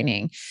weight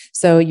training.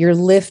 So you're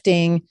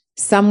lifting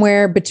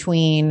somewhere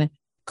between,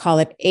 call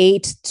it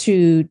 8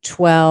 to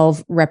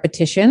 12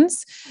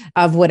 repetitions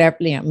of whatever,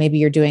 maybe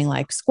you're doing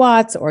like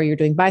squats, or you're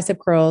doing bicep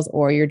curls,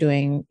 or you're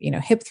doing,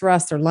 hip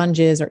thrusts or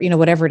lunges, or,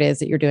 whatever it is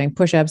that you're doing,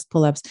 push-ups,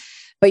 pull-ups,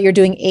 but you're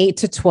doing 8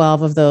 to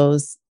 12 of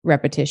those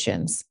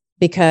repetitions,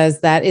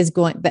 because that is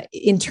that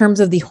in terms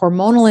of the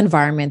hormonal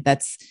environment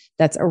that's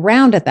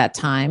around at that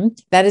time,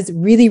 that is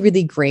really,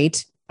 really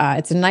great.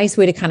 It's a nice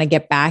way to kind of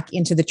get back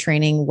into the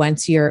training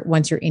once you're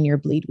in your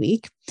bleed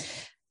week.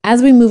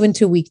 As we move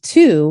into week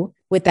 2,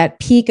 with that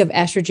peak of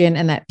estrogen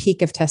and that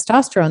peak of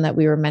testosterone that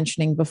we were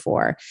mentioning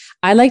before,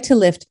 I like to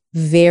lift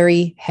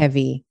very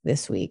heavy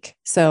this week.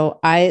 So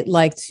I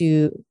like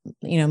to,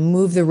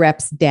 move the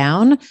reps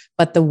down,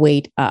 but the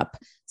weight up.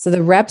 So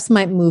the reps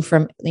might move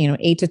from,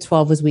 8 to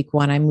 12 was week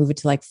 1. I move it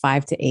to like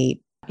 5 to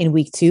 8 in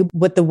week 2,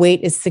 but the weight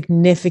is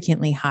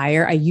significantly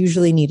higher. I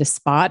usually need a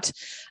spot,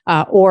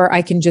 or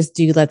I can just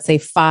do, let's say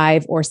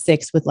 5 or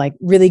 6 with like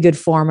really good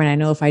form. And I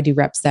know if I do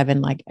rep 7,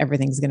 like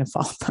everything's going to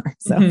fall apart.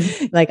 So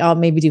like I'll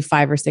maybe do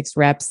 5 or 6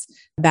 reps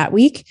that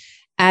week.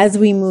 As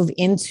we move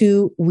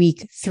into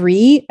week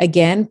 3,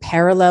 again,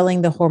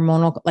 paralleling the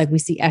hormonal, like we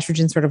see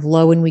estrogen sort of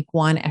low in week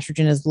 1,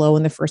 estrogen is low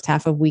in the first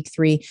half of week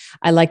 3.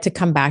 I like to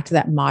come back to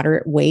that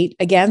moderate weight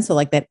again. So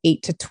like that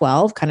 8 to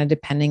 12, kind of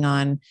depending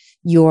on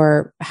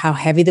how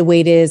heavy the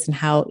weight is and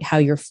how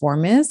your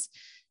form is.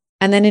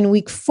 And then in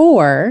week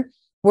 4,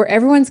 where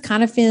everyone's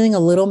kind of feeling a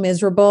little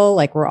miserable,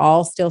 like we're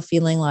all still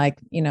feeling like,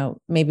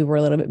 maybe we're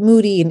a little bit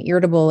moody and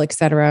irritable, et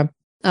cetera.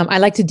 I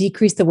like to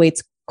decrease the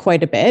weights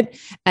quite a bit.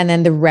 And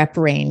then the rep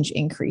range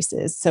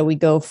increases. So we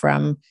go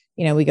from,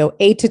 we go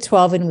 8 to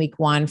 12 in week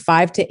 1,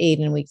 5 to 8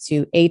 in week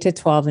 2, 8 to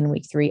 12 in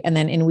week 3. And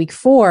then in week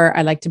 4,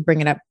 I like to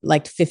bring it up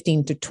like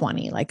 15 to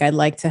 20. Like I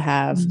like to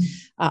have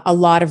a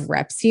lot of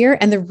reps here.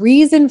 And the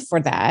reason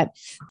for that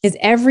is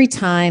every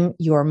time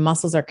your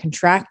muscles are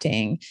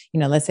contracting,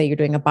 let's say you're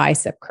doing a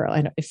bicep curl.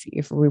 And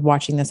if we're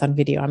watching this on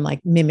video, I'm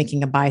like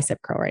mimicking a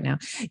bicep curl right now.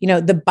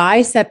 The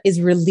bicep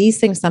is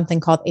releasing something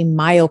called a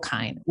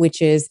myokine,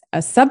 which is a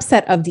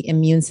subset of the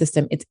immune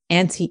system. It's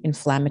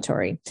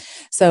anti-inflammatory.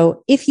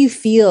 So if you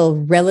feel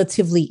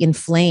relatively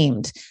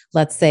inflamed,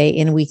 let's say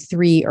in week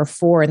 3 or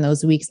 4, in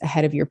those weeks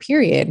ahead of your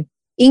period,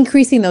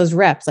 increasing those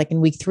reps, like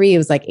in week 3, it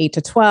was like 8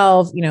 to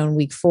 12, in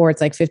week 4,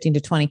 it's like 15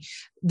 to 20.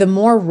 The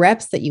more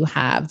reps that you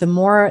have, the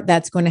more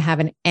that's going to have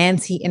an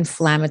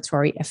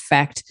anti-inflammatory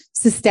effect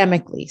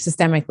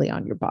systemically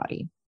on your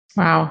body.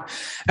 Wow.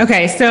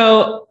 Okay.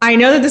 So I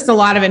know that this is a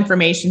lot of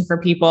information for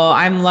people.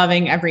 I'm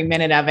loving every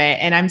minute of it.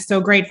 And I'm so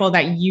grateful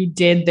that you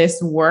did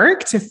this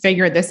work to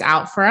figure this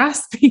out for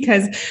us,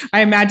 because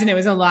I imagine it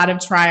was a lot of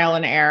trial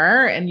and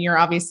error, and you're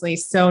obviously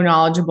so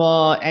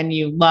knowledgeable and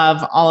you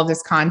love all of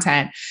this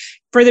content.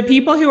 For the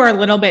people who are a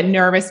little bit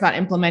nervous about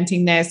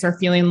implementing this or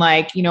feeling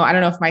like, I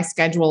don't know if my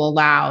schedule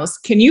allows,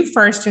 can you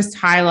first just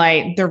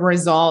highlight the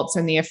results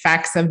and the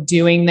effects of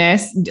doing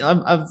this,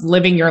 of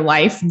living your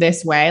life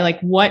this way?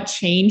 Like what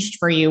changed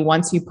for you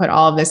once you put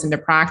all of this into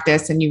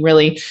practice and you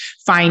really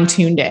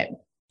fine-tuned it?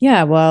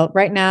 Yeah, well,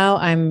 right now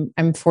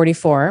I'm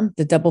 44,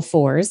 the double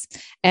fours,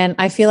 and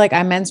I feel like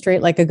I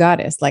menstruate like a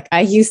goddess. Like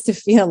I used to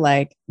feel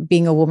like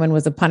being a woman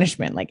was a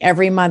punishment. Like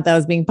every month I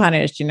was being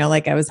punished,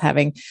 like I was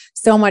having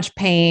so much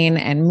pain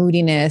and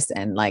moodiness,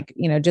 and like,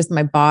 just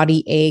my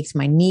body ached,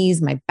 my knees,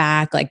 my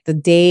back, like the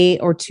day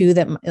or two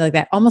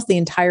that almost the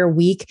entire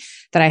week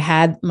that I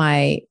had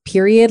my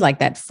period, like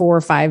that 4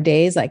 or 5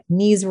 days, like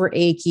knees were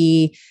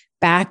achy,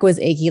 back was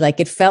achy. Like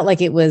I felt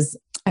like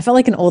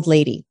an old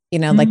lady,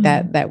 like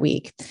that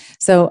week.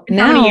 So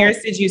now, how many years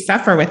did you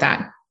suffer with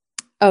that?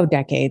 Oh,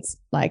 decades.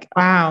 Like,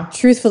 wow.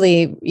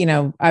 Truthfully,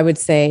 I would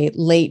say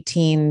late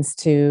teens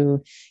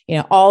to,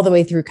 all the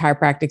way through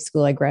chiropractic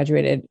school. I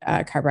graduated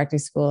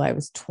chiropractic school. I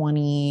was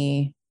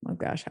 20. Oh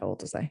gosh, how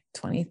old was I?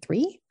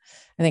 23.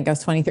 I think I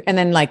was 23. And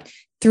then like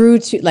through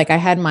to like, I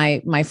had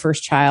my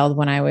first child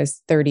when I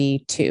was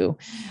 32,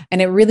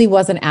 and it really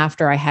wasn't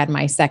after I had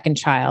my second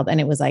child.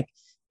 And it was like,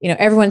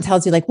 everyone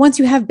tells you like, once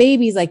you have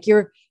babies, like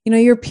your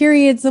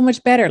period's so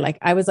much better. Like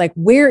I was like,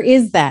 where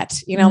is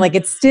that? Like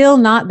it's still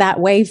not that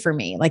way for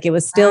me. Like it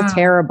was still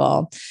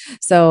terrible.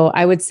 So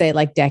I would say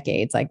like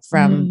decades, like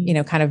from,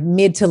 kind of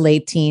mid to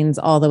late teens,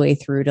 all the way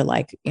through to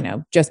like,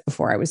 just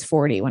before I was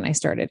 40, when I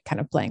started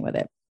kind of playing with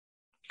it.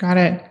 Got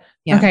it.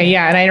 Yeah. Okay.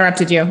 Yeah. And I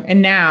interrupted you.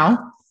 And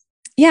now?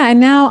 Yeah. And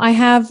now I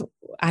have,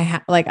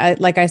 like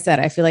I said,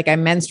 I feel like I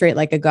menstruate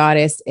like a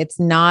goddess. It's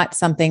not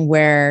something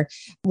where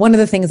one of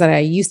the things that I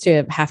used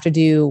to have to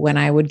do when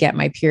I would get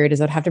my period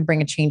is I'd have to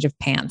bring a change of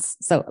pants.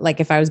 So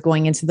like if I was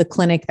going into the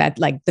clinic that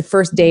like the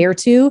first day or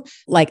two,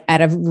 like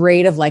at a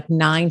rate of like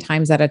 9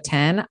 times out of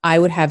 10, I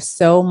would have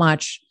so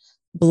much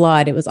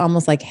blood. It was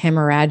almost like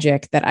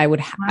hemorrhagic that I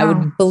would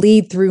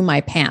bleed through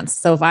my pants.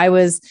 So if I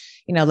was,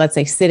 let's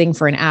say sitting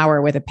for an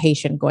hour with a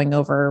patient going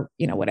over,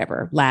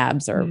 whatever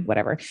labs or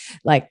whatever,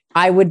 like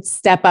I would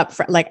step up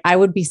like I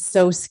would be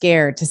so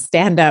scared to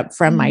stand up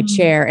from my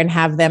chair and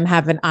have them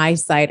have an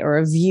eyesight or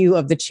a view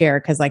of the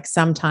chair. Cause like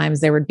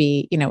sometimes there would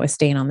be, a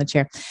stain on the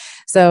chair.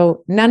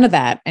 So none of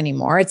that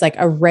anymore. It's like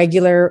a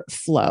regular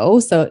flow.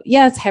 So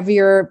yeah, it's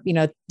heavier,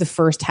 the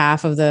first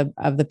half of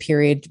the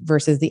period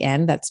versus the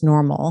end. That's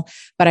normal,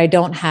 but I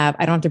don't have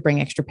to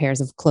bring extra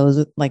pairs of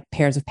clothes, like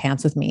pairs of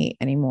pants with me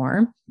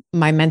anymore.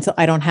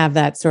 I don't have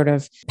that sort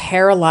of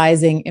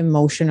paralyzing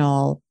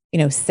emotional,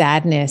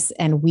 sadness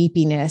and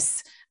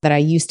weepiness that I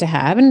used to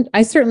have. And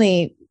I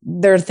certainly,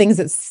 there are things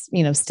that,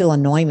 still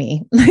annoy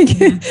me. Like,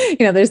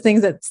 there's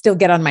things that still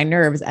get on my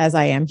nerves as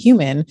I am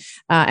human.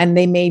 And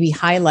they may be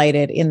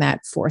highlighted in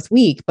that 4th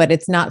week, but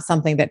it's not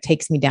something that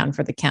takes me down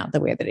for the count the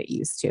way that it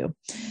used to.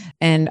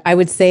 And I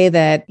would say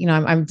that,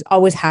 I'm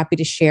always happy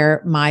to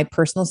share my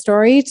personal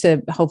story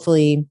to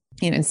hopefully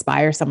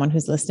inspire someone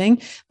who's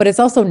listening, but it's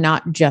also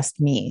not just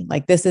me.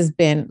 Like this has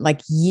been like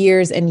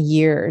years and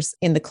years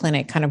in the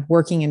clinic, kind of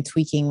working and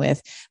tweaking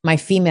with my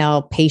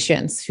female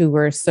patients who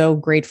were so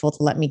grateful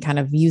to let me kind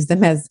of use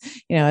them as,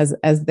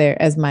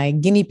 as my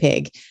guinea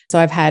pig. So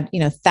I've had,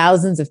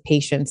 thousands of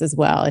patients as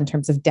well in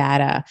terms of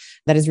data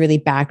that has really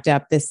backed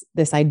up this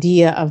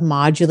idea of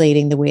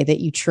modulating the way that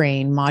you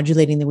train,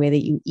 modulating the way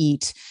that you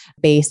eat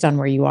based on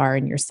where you are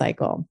in your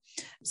cycle.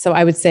 So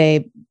I would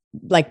say,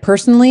 like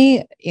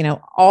personally,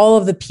 all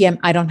of the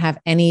I don't have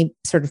any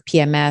sort of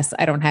PMS.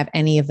 I don't have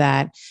any of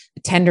that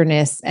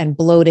tenderness and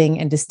bloating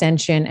and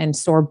distension and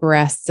sore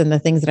breasts and the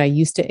things that I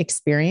used to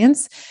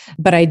experience,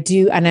 but I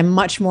do. And I'm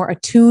much more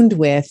attuned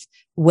with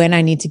when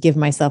I need to give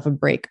myself a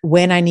break,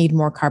 when I need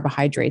more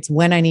carbohydrates,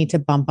 when I need to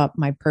bump up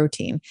my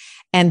protein.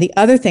 And the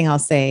other thing I'll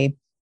say,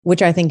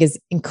 which I think is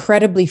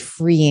incredibly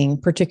freeing,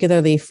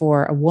 particularly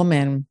for a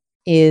woman,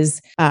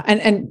 is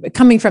and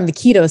coming from the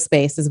keto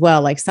space as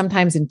well. Like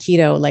sometimes in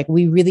keto, like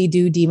we really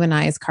do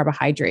demonize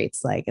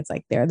carbohydrates. Like it's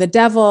like they're the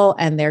devil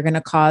and they're going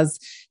to cause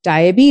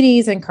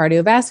diabetes and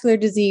cardiovascular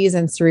disease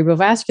and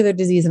cerebrovascular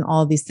disease and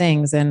all of these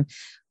things. And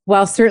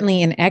while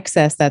certainly in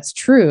excess that's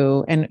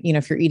true, and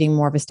if you're eating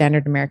more of a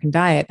standard American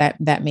diet,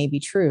 that may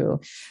be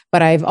true,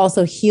 but I've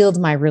also healed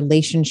my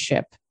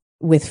relationship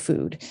with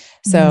food.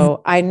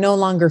 So I no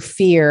longer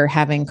fear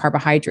having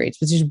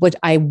carbohydrates, which is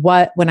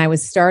what when I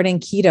was starting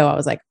keto, I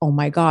was like, oh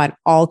my God,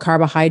 all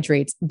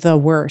carbohydrates, the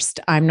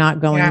worst. I'm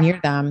not going near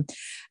them.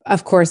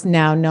 Of course,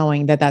 now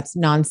knowing that that's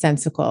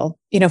nonsensical,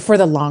 for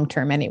the long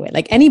term anyway,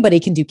 like anybody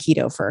can do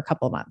keto for a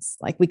couple of months,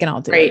 like we can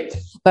all do it,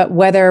 but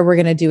whether we're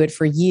going to do it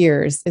for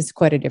years is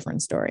quite a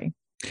different story.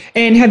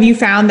 And have you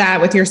found that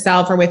with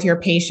yourself or with your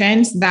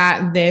patients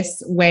that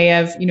this way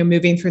of,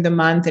 moving through the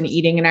month and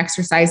eating and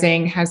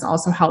exercising has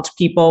also helped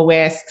people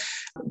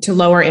to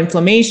lower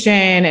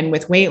inflammation and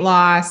with weight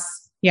loss?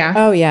 Yeah.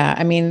 Oh yeah.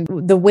 I mean,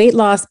 the weight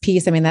loss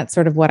piece, that's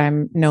sort of what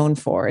I'm known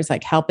for, is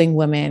like helping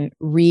women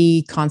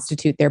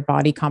reconstitute their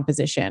body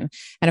composition.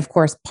 And of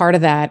course, part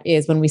of that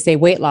is when we say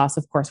weight loss,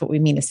 of course, what we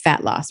mean is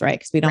fat loss, right?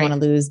 Because we don't want to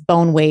lose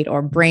bone weight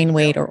or brain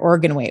weight or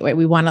organ weight, right?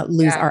 We want to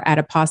lose our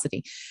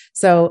adiposity.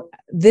 So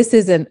this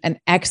is an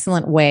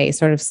excellent way,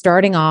 sort of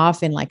starting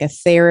off in like a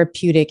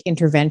therapeutic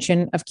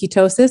intervention of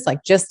ketosis,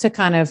 like just to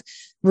kind of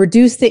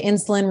reduce the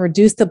insulin,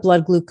 reduce the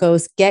blood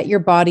glucose, get your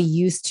body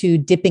used to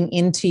dipping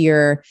into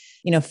your,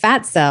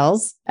 fat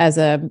cells as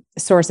a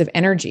source of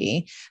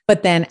energy.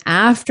 But then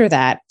after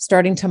that,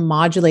 starting to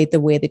modulate the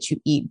way that you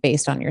eat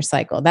based on your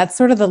cycle. That's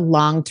sort of the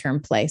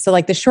long-term play. So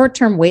like the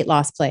short-term weight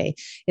loss play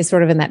is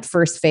sort of in that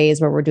first phase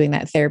where we're doing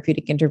that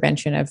therapeutic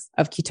intervention of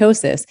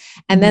ketosis.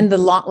 And then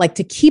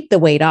to keep the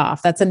weight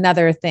off, that's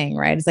another thing,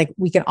 right? It's like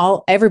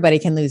everybody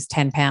can lose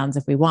 10 pounds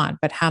if we want,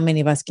 but how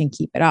many of us can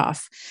keep it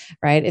off,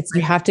 right?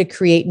 You have to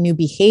create new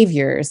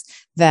behaviors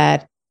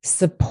that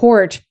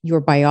support your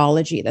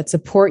biology, that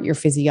support your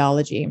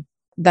physiology.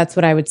 That's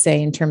what I would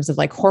say in terms of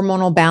like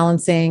hormonal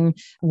balancing,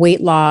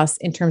 weight loss,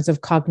 in terms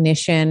of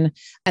cognition.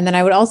 And then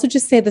I would also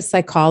just say the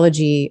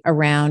psychology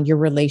around your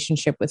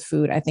relationship with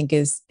food, I think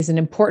is an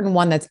important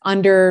one that's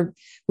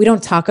we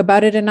don't talk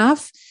about it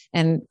enough.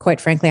 And quite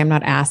frankly, I'm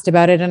not asked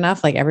about it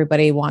enough. Like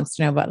everybody wants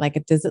to know about,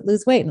 like, does it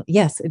lose weight?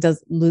 Yes, it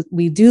does.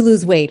 We do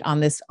lose weight on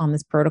this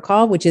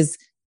protocol, which is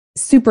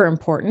super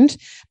important.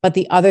 But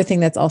the other thing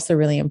that's also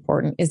really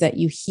important is that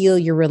you heal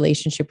your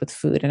relationship with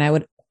food. And I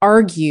would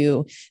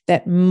argue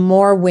that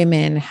more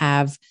women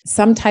have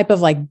some type of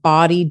like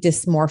body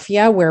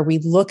dysmorphia where we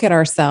look at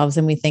ourselves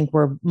and we think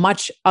we're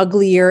much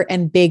uglier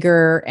and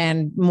bigger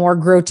and more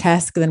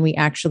grotesque than we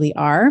actually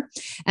are.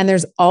 And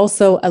there's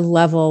also a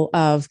level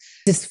of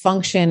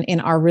dysfunction in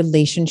our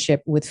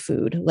relationship with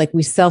food. Like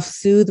we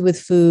self-soothe with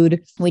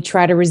food. We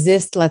try to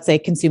resist, let's say,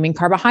 consuming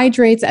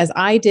carbohydrates, as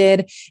I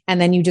did.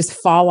 And then you just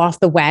fall off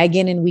the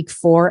wagon in week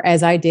 4,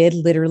 as I did,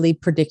 literally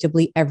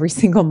predictably every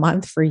single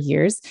month for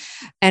years.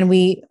 And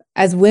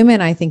as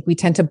women, I think we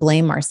tend to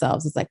blame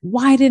ourselves. It's like,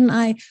 why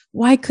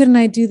couldn't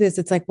I do this?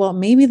 It's like, well,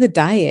 maybe the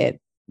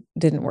diet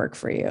didn't work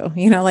for you.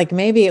 Like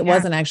maybe it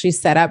wasn't actually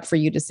set up for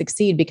you to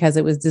succeed because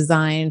it was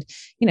designed,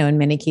 in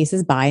many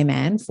cases by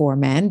men for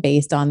men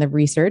based on the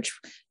research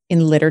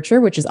in literature,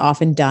 which is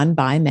often done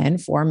by men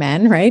for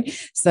men, right?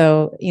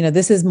 So,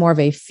 this is more of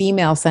a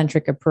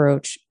female-centric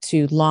approach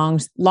to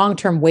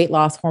long-term weight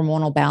loss,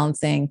 hormonal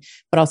balancing,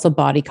 but also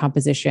body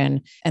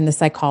composition and the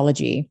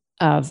psychology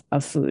of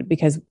food.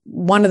 Because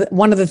one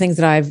of the things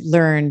that I've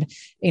learned,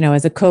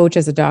 as a coach,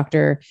 as a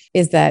doctor,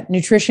 is that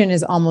nutrition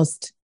is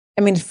almost,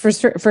 for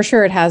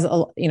sure it has,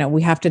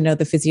 we have to know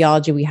the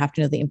physiology, we have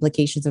to know the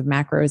implications of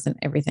macros and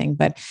everything,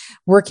 but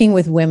working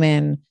with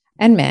women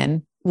and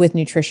men with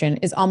nutrition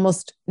is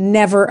almost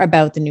never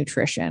about the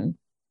nutrition.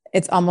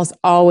 It's almost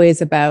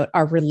always about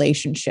our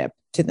relationship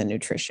to the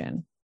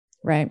nutrition,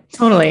 right?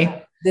 Totally.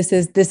 This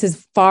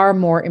is far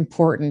more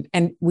important,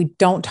 and we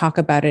don't talk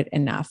about it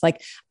enough.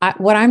 Like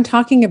what I'm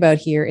talking about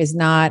here is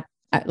not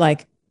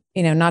like,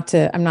 I'm not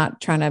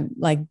trying to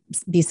like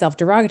be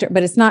self-derogatory,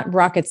 but it's not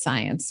rocket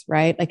science,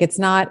 right? Like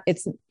I'm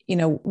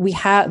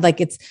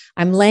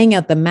laying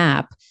out the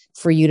map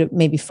for you to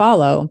maybe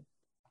follow,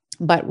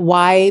 but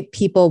why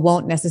people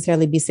won't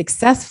necessarily be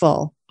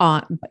successful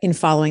in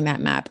following that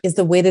map is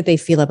the way that they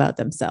feel about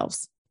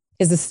themselves.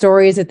 Is the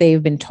stories that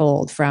they've been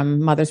told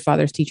from mothers,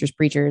 fathers, teachers,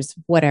 preachers,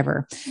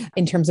 whatever,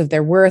 in terms of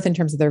their worth, in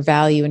terms of their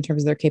value, in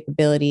terms of their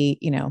capability,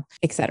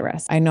 et cetera.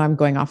 I know I'm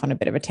going off on a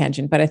bit of a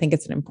tangent, but I think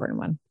it's an important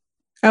one.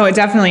 Oh, it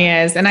definitely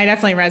is. And I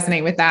definitely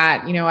resonate with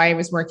that. I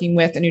was working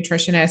with a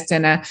nutritionist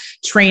and a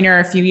trainer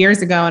a few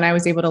years ago, and I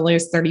was able to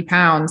lose 30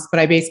 pounds, but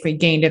I basically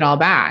gained it all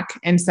back.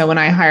 And so when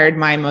I hired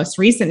my most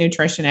recent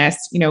nutritionist,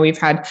 we've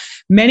had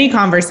many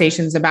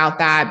conversations about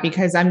that,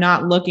 because I'm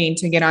not looking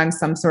to get on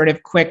some sort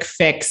of quick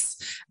fix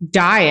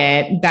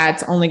diet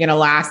that's only going to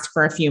last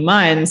for a few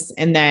months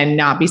and then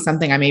not be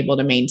something I'm able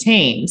to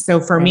maintain. So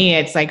for me,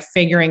 it's like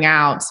figuring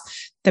out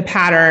the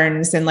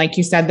patterns and, like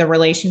you said, the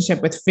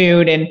relationship with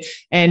food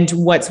and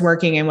what's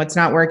working and what's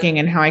not working,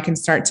 and how I can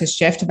start to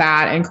shift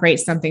that and create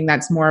something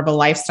that's more of a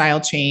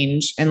lifestyle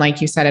change. And like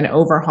you said, an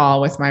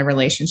overhaul with my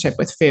relationship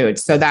with food,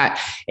 so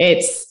that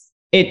it's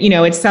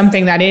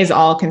something that is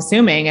all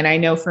consuming. And I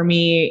know for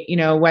me,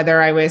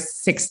 whether I was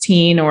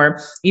 16 or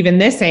even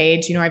this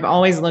age, I've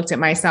always looked at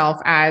myself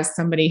as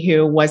somebody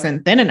who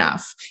wasn't thin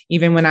enough,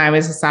 even when I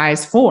was a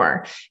size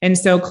 4. And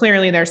so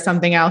clearly there's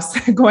something else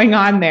going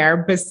on there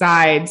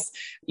besides,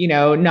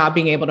 not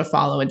being able to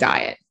follow a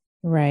diet.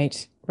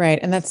 Right. Right.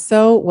 And that's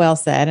so well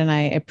said. And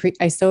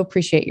I so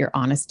appreciate your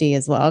honesty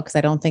as well, because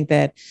I don't think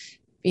that,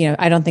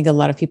 I don't think a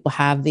lot of people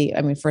have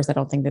first, I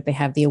don't think that they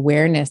have the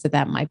awareness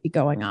that might be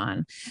going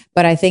on.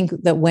 But I think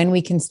that when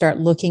we can start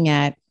looking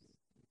at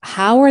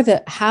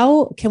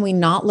how can we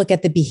not look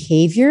at the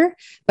behavior,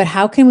 but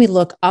how can we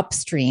look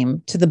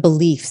upstream to the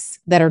beliefs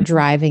that are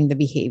driving the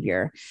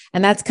behavior?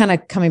 And that's kind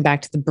of coming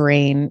back to the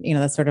brain,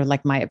 that's sort of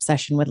like my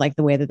obsession with like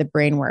the way that the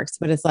brain works.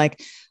 But it's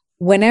like,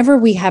 whenever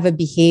we have a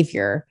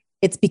behavior,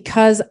 it's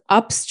because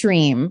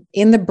upstream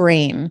in the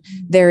brain,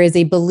 there is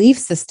a belief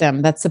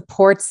system that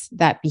supports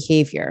that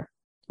behavior.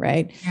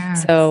 Right.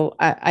 Yes. So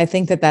I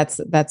think that's,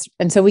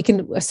 and so we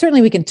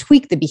can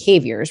tweak the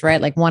behaviors,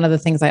 right? Like one of the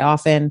things I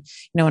often,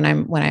 when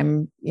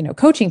I'm,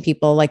 coaching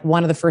people, like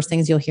one of the first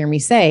things you'll hear me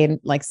say,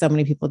 and like so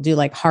many people do,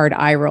 like hard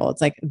eye roll.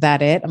 It's like,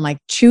 that it? I'm like,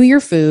 chew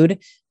your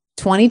food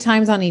 20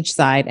 times on each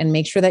side and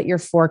make sure that your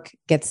fork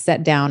gets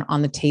set down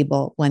on the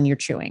table when you're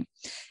chewing.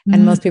 Mm-hmm.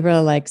 And most people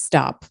are like,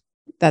 stop.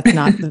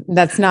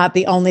 That's not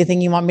the only thing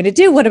you want me to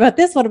do. What about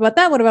this? What about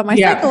that? What about my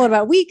cycle? What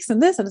about weeks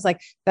and this? And it's like,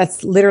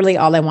 that's literally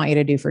all I want you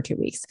to do for 2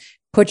 weeks.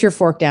 Put your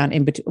fork down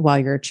while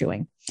you're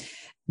chewing.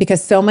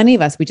 Because so many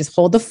of us, we just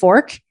hold the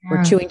fork,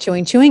 we're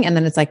chewing. And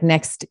then it's like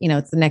it's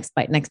the next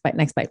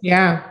bite.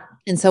 Yeah.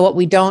 And so what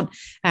we don't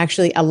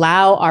actually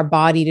allow our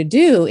body to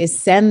do is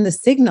send the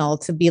signal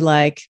to be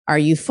like, are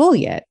you full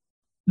yet?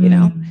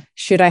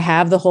 Should I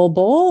have the whole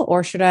bowl,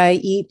 or should I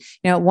eat,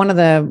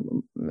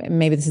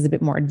 maybe this is a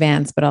bit more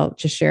advanced, but I'll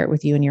just share it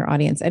with you and your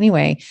audience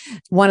anyway.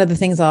 One of the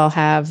things I'll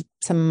have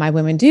some of my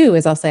women do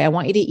is I'll say, I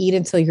want you to eat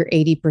until you're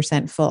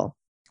 80% full.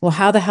 Well,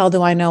 how the hell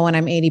do I know when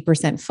I'm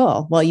 80%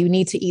 full? Well, you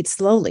need to eat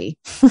slowly,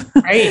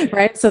 right?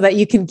 Right. So that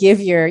you can give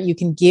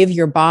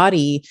your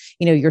body,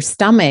 your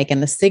stomach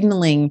and the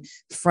signaling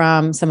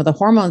from some of the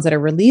hormones that are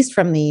released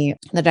from the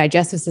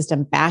digestive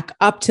system back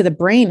up to the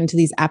brain, into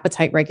these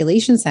appetite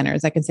regulation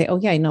centers that can say, oh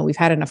yeah, we've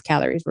had enough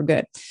calories. We're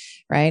good.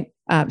 Right.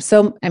 And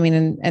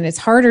it's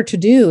harder to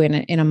do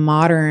in a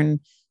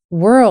modern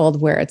world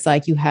where it's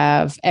like you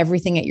have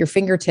everything at your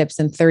fingertips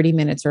in 30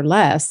 minutes or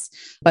less,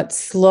 but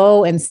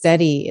slow and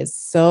steady is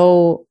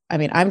so,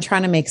 I'm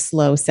trying to make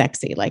slow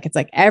sexy. Like, it's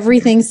like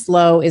everything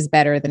slow is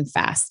better than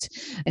fast.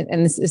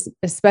 And this is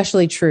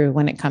especially true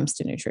when it comes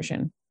to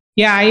nutrition.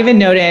 Yeah, I even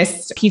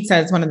noticed pizza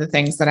is one of the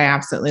things that I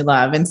absolutely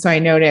love. And so I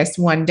noticed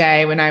one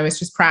day when I was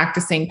just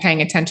practicing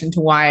paying attention to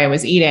why I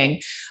was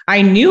eating,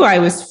 I knew I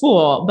was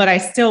full, but I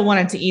still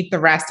wanted to eat the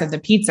rest of the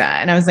pizza.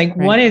 And I was like,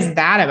 What is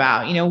that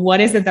about?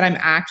 What is it that I'm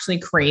actually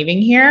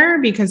craving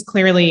here? Because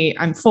clearly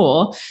I'm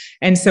full.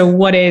 And so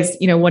what is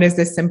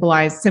this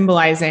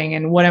symbolizing,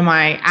 and what am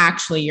I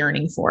actually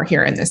yearning for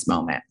here in this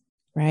moment?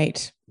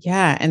 Right.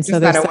 Yeah. And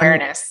so there's that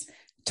awareness.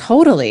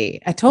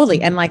 Totally.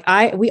 And like,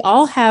 we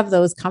all have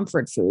those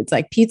comfort foods,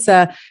 like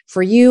pizza.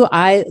 For you,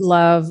 I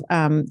love,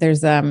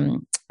 there's,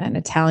 an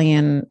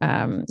Italian,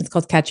 it's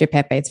called cacio e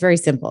pepe. It's very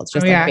simple. It's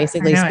just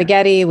basically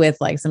spaghetti with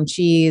like some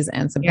cheese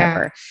and some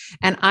pepper.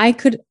 And I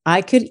could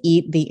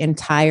eat the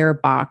entire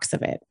box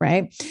of it.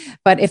 Right.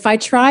 But if I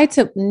try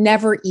to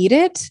never eat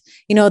it,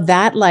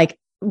 that like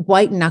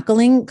white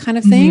knuckling kind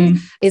of thing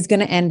is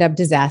going to end up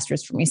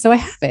disastrous for me. So I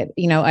have it,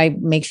 I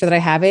make sure that I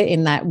have it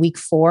in that week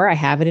 4. I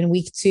have it in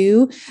week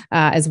 2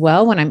 as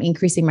well, when I'm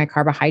increasing my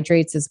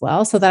carbohydrates as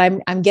well, so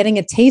that I'm getting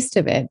a taste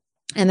of it.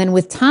 And then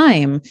with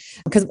time,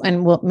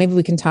 maybe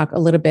we can talk a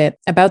little bit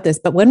about this,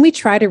 but when we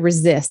try to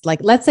resist, like,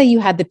 let's say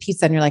you had the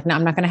pizza and you're like, no,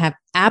 I'm not going to have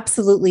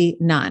absolutely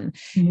none.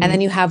 And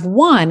then you have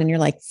one and you're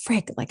like,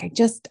 frick, like, I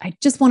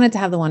just wanted to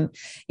have the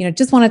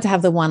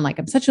one, like,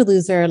 I'm such a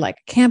loser. Like,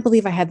 I can't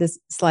believe I had this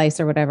slice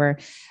or whatever.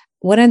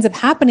 What ends up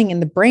happening in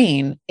the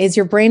brain is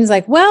your brain's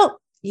like, well,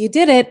 you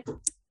did it.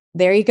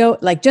 There you go.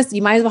 Like,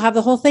 you might as well have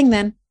the whole thing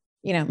then.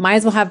 Might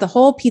as well have the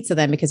whole pizza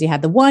then, because you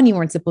had the one, you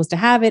weren't supposed to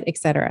have it, et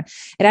cetera.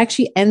 It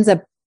actually ends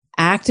up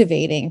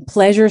activating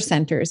pleasure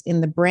centers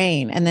in the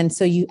brain. And then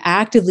so you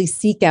actively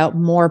seek out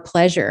more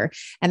pleasure.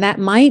 And that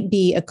might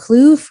be a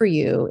clue for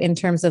you in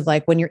terms of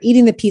like when you're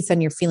eating the pizza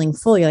and you're feeling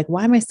full, you're like,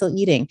 why am I still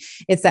eating?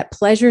 It's that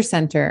pleasure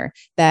center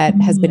that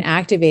has been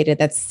activated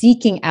that's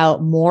seeking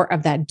out more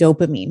of that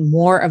dopamine,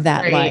 more of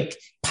that like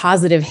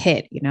positive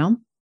hit, you know?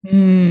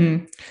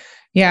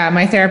 Yeah,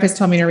 my therapist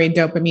told me to read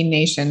Dopamine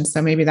Nation.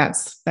 So maybe that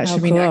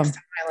should be next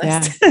on my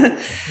list. Yeah.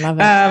 Love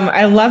it.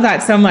 I love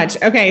that so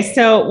much. Okay.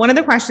 So one of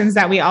the questions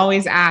that we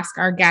always ask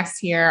our guests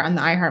here on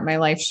the I Heart My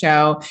Life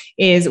show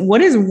is,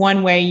 what is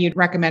one way you'd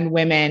recommend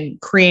women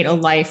create a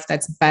life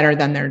that's better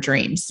than their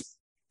dreams?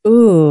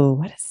 Ooh,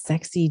 what a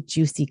sexy,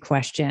 juicy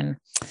question.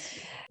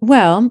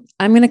 Well,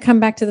 I'm going to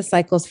come back to the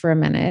cycles for a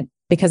minute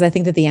because I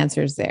think that the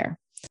answer is there.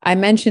 I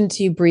mentioned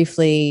to you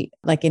briefly,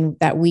 like in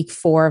that week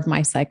 4 of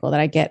my cycle, that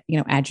I get,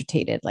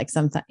 agitated. Like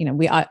sometimes,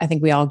 I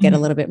think we all get a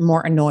little bit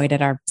more annoyed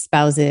at our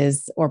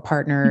spouses or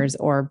partners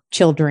or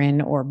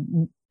children or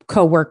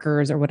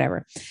coworkers or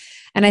whatever.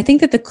 And I think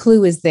that the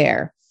clue is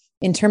there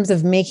in terms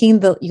of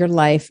making your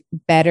life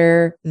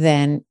better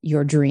than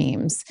your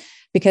dreams.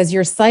 Because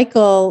your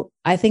cycle,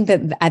 I think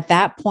that at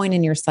that point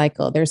in your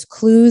cycle, there's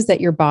clues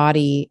that your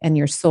body and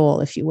your soul,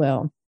 if you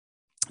will,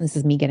 this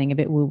is me getting a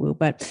bit woo-woo,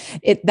 but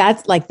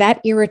that's like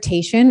that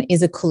irritation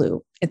is a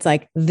clue. It's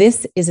like,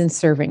 this isn't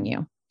serving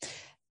you.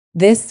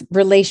 This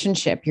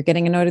relationship, you're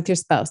getting annoyed with your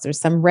spouse. There's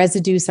some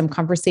residue, some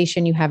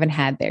conversation you haven't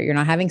had there. You're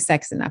not having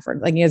sex enough, or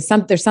like,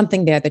 there's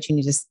something there that you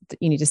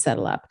need to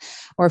settle up.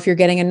 Or if you're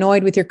getting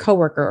annoyed with your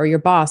coworker or your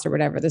boss or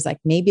whatever, there's like,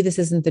 maybe this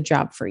isn't the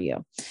job for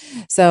you.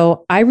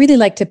 So I really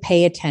like to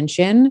pay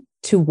attention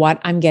to what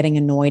I'm getting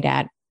annoyed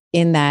at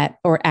in that,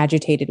 or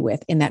agitated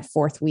with in that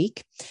 4th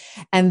week.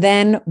 And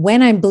then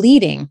when I'm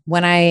bleeding,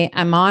 when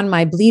I'm on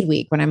my bleed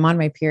week, when I'm on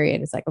my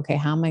period, it's like, okay,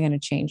 how am I going to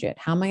change it?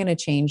 How am I going to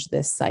change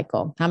this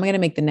cycle? How am I going to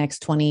make the next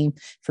 20,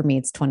 for me,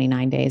 it's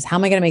 29 days. How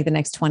am I going to make the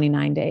next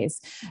 29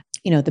 days,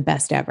 the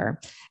best ever?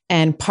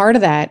 And part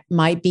of that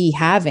might be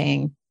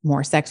having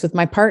more sex with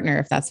my partner,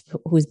 if that's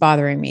who's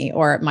bothering me,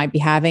 or it might be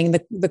having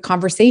the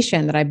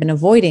conversation that I've been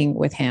avoiding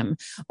with him,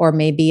 or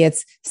maybe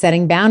it's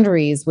setting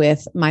boundaries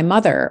with my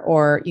mother,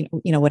 or,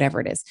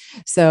 whatever it is.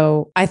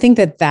 So I think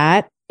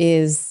that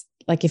is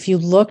like, if you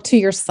look to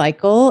your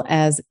cycle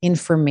as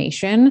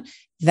information,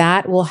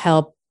 that will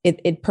help.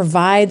 It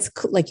provides,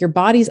 like, your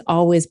body's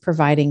always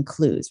providing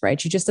clues, right?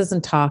 She just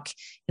doesn't talk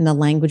in the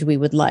language we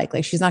would like.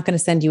 Like, she's not going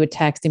to send you a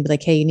text and be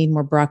like, hey, you need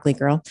more broccoli,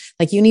 girl.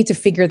 Like, you need to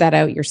figure that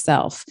out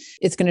yourself.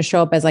 It's going to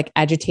show up as like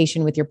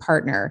agitation with your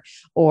partner,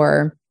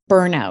 or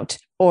burnout,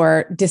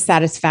 or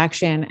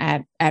dissatisfaction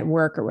at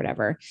work or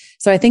whatever.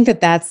 So I think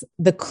that that's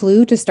the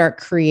clue to start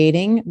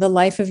creating the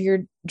life of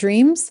your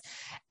dreams.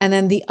 And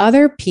then the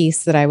other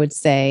piece that I would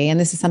say, and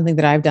this is something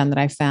that I've done that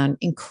I found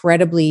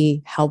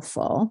incredibly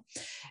helpful,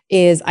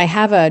 is I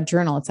have a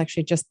journal. It's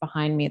actually just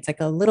behind me. It's like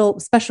a little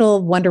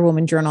special Wonder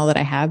Woman journal that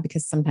I have,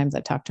 because sometimes I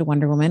talk to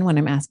Wonder Woman when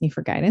I'm asking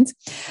for guidance.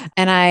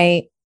 And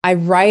I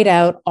write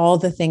out all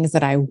the things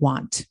that I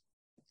want.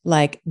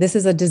 Like, this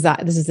is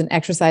an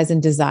exercise in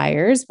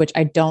desires, which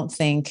I don't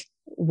think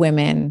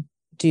women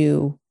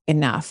do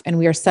enough. And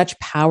we are such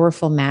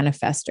powerful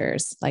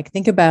manifestors. Like,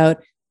 think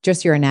about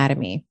just your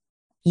anatomy.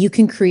 You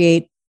can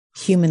create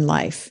human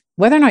life,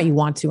 whether or not you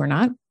want to or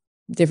not.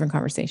 Different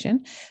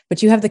conversation,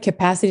 but you have the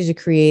capacity to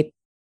create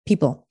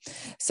people.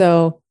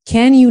 So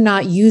can you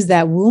not use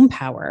that womb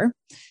power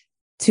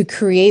to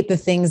create the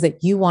things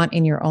that you want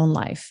in your own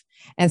life?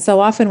 And so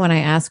often when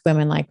I ask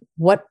women, like,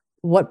 what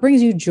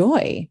brings you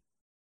joy?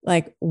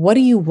 Like, what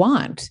do you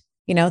want?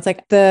 It's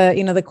like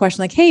the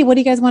question, like, hey, what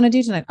do you guys want to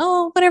do tonight?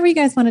 Oh, whatever you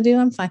guys want to do,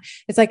 I'm fine.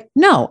 It's like,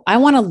 no, I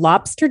want a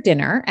lobster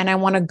dinner and I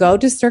want to go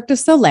to Cirque du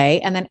Soleil.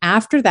 And then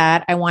after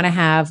that, I want to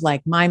have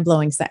like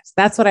mind-blowing sex.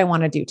 That's what I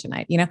want to do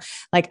tonight.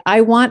 Like,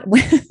 I want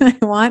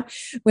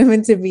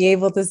women to be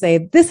able to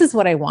say, this is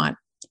what I want.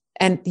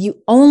 And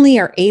you only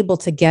are able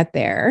to get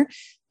there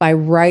by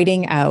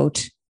writing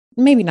out,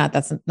 maybe not,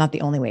 that's not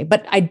the only way,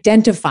 but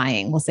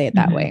identifying, we'll say it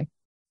that way.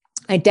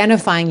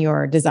 Identifying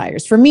your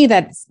desires. For me,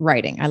 that's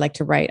writing. I like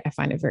to write. I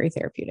find it very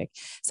therapeutic.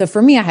 So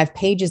for me, I have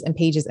pages and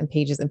pages and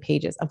pages and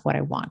pages of what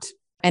I want,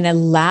 and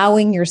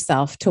allowing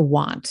yourself to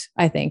want.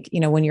 I think,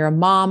 when you're a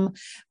mom,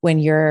 when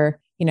you're,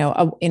 in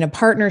a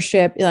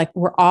partnership, like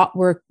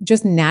we're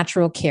just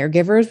natural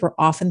caregivers. We're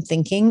often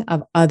thinking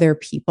of other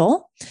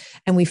people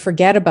and we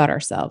forget about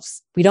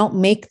ourselves. We don't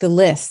make the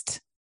list.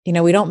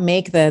 We don't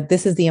make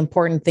this is the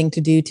important thing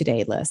to do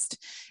today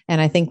list. And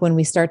I think when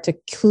we start to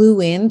clue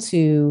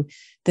into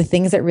the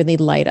things that really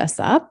light us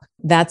up,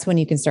 that's when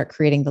you can start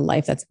creating the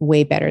life that's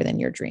way better than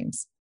your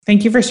dreams.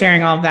 Thank you for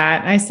sharing all of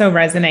that. I so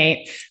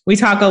resonate. We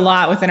talk a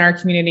lot within our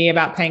community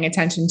about paying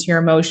attention to your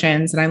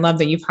emotions. And I love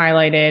that you've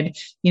highlighted,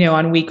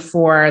 on week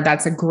 4,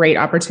 that's a great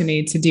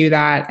opportunity to do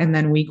that. And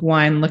then week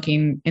 1,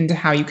 looking into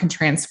how you can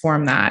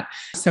transform that.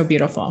 So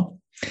beautiful.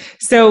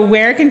 So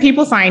where can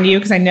people find you?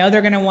 Because I know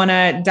they're going to want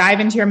to dive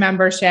into your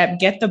membership,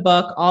 get the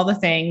book, all the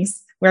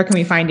things. Where can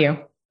we find you?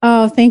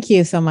 Oh, thank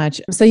you so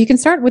much. So you can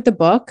start with the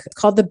book. It's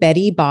called The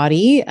Betty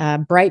Body,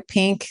 bright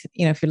pink.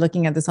 If you're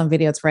looking at this on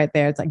video, it's right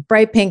there. It's like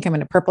bright pink. I'm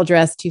in a purple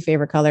dress, two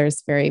favorite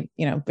colors, very,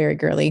 very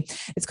girly.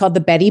 It's called The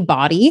Betty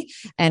Body.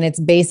 And it's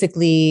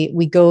basically,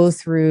 we go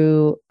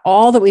through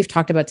all that we've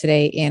talked about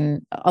today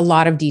in a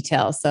lot of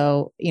detail.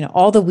 So,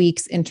 all the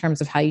weeks in terms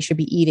of how you should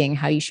be eating,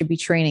 how you should be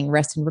training,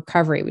 rest and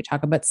recovery. We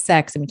talk about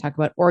sex and we talk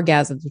about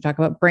orgasms. We talk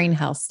about brain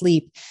health,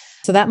 sleep.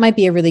 So that might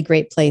be a really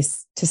great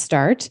place to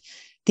start.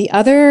 The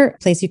other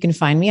place you can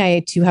find me,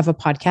 I too have a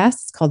podcast.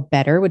 It's called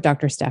Better with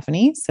Dr.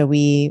 Stephanie. So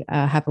we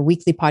have a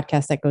weekly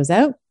podcast that goes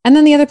out. And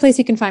then the other place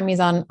you can find me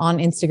is on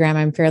Instagram.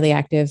 I'm fairly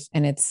active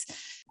and it's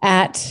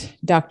at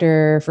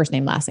Dr. first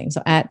name, last name.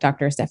 So at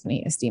Dr.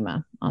 Stephanie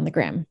Estima on the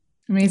gram.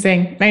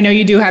 Amazing. I know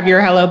you do have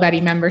your Hello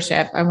Betty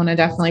membership. I want to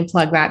definitely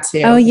plug that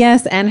too. Oh,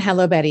 yes. And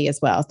Hello Betty as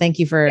well. Thank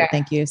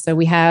you. So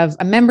we have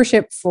a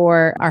membership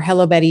for our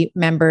Hello Betty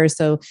members.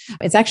 So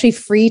it's actually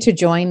free to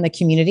join the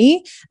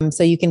community.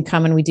 So you can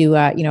come and we do,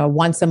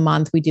 once a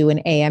month, we do an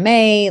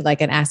AMA,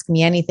 like an Ask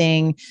Me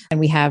Anything. And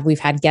we've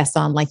had guests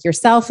on like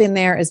yourself in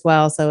there as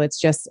well. So it's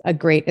just a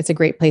great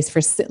place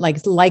for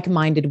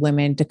like-minded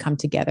women to come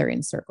together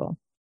in circle.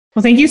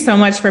 Well, thank you so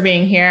much for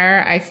being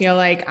here. I feel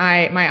like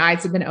my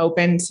eyes have been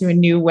opened to a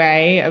new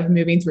way of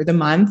moving through the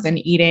month and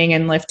eating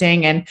and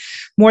lifting. And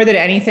more than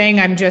anything,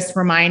 I'm just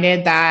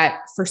reminded that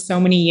for so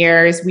many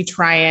years, we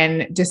try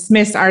and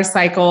dismiss our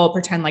cycle,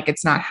 pretend like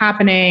it's not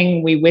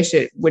happening. We wish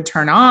it would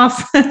turn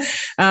off,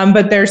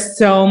 but there's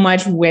so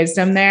much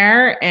wisdom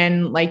there.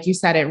 And like you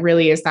said, it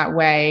really is that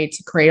way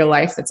to create a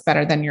life that's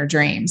better than your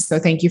dreams. So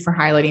thank you for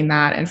highlighting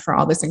that and for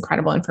all this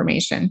incredible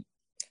information.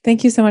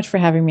 Thank you so much for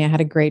having me. I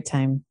had a great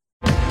time.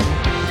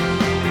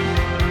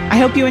 I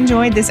hope you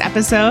enjoyed this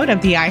episode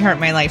of the I Heart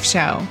My Life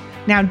show.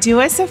 Now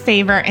do us a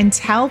favor and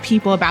tell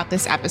people about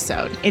this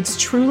episode. It's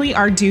truly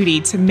our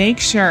duty to make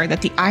sure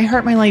that the I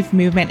Heart My Life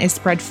movement is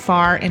spread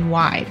far and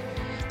wide.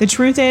 The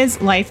truth is,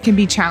 life can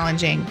be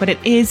challenging, but it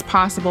is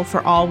possible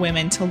for all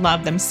women to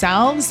love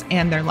themselves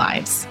and their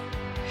lives.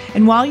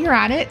 And while you're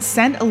at it,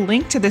 send a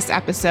link to this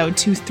episode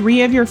to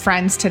 3 of your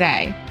friends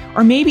today,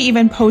 or maybe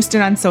even post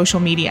it on social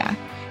media.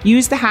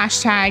 Use the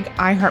hashtag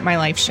I Heart My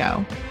Life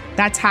show.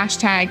 That's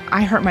hashtag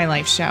I Heart My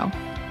Life show.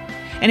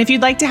 And if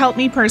you'd like to help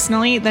me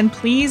personally, then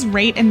please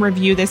rate and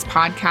review this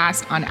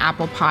podcast on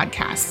Apple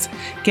Podcasts.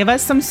 Give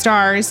us some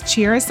stars,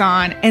 cheer us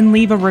on, and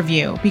leave a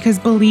review, because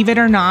believe it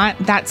or not,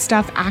 that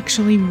stuff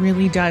actually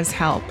really does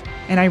help.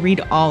 And I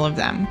read all of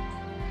them.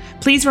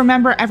 Please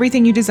remember,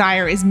 everything you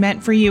desire is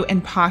meant for you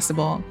and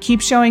possible.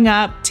 Keep showing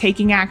up,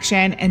 taking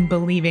action, and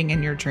believing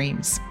in your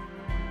dreams.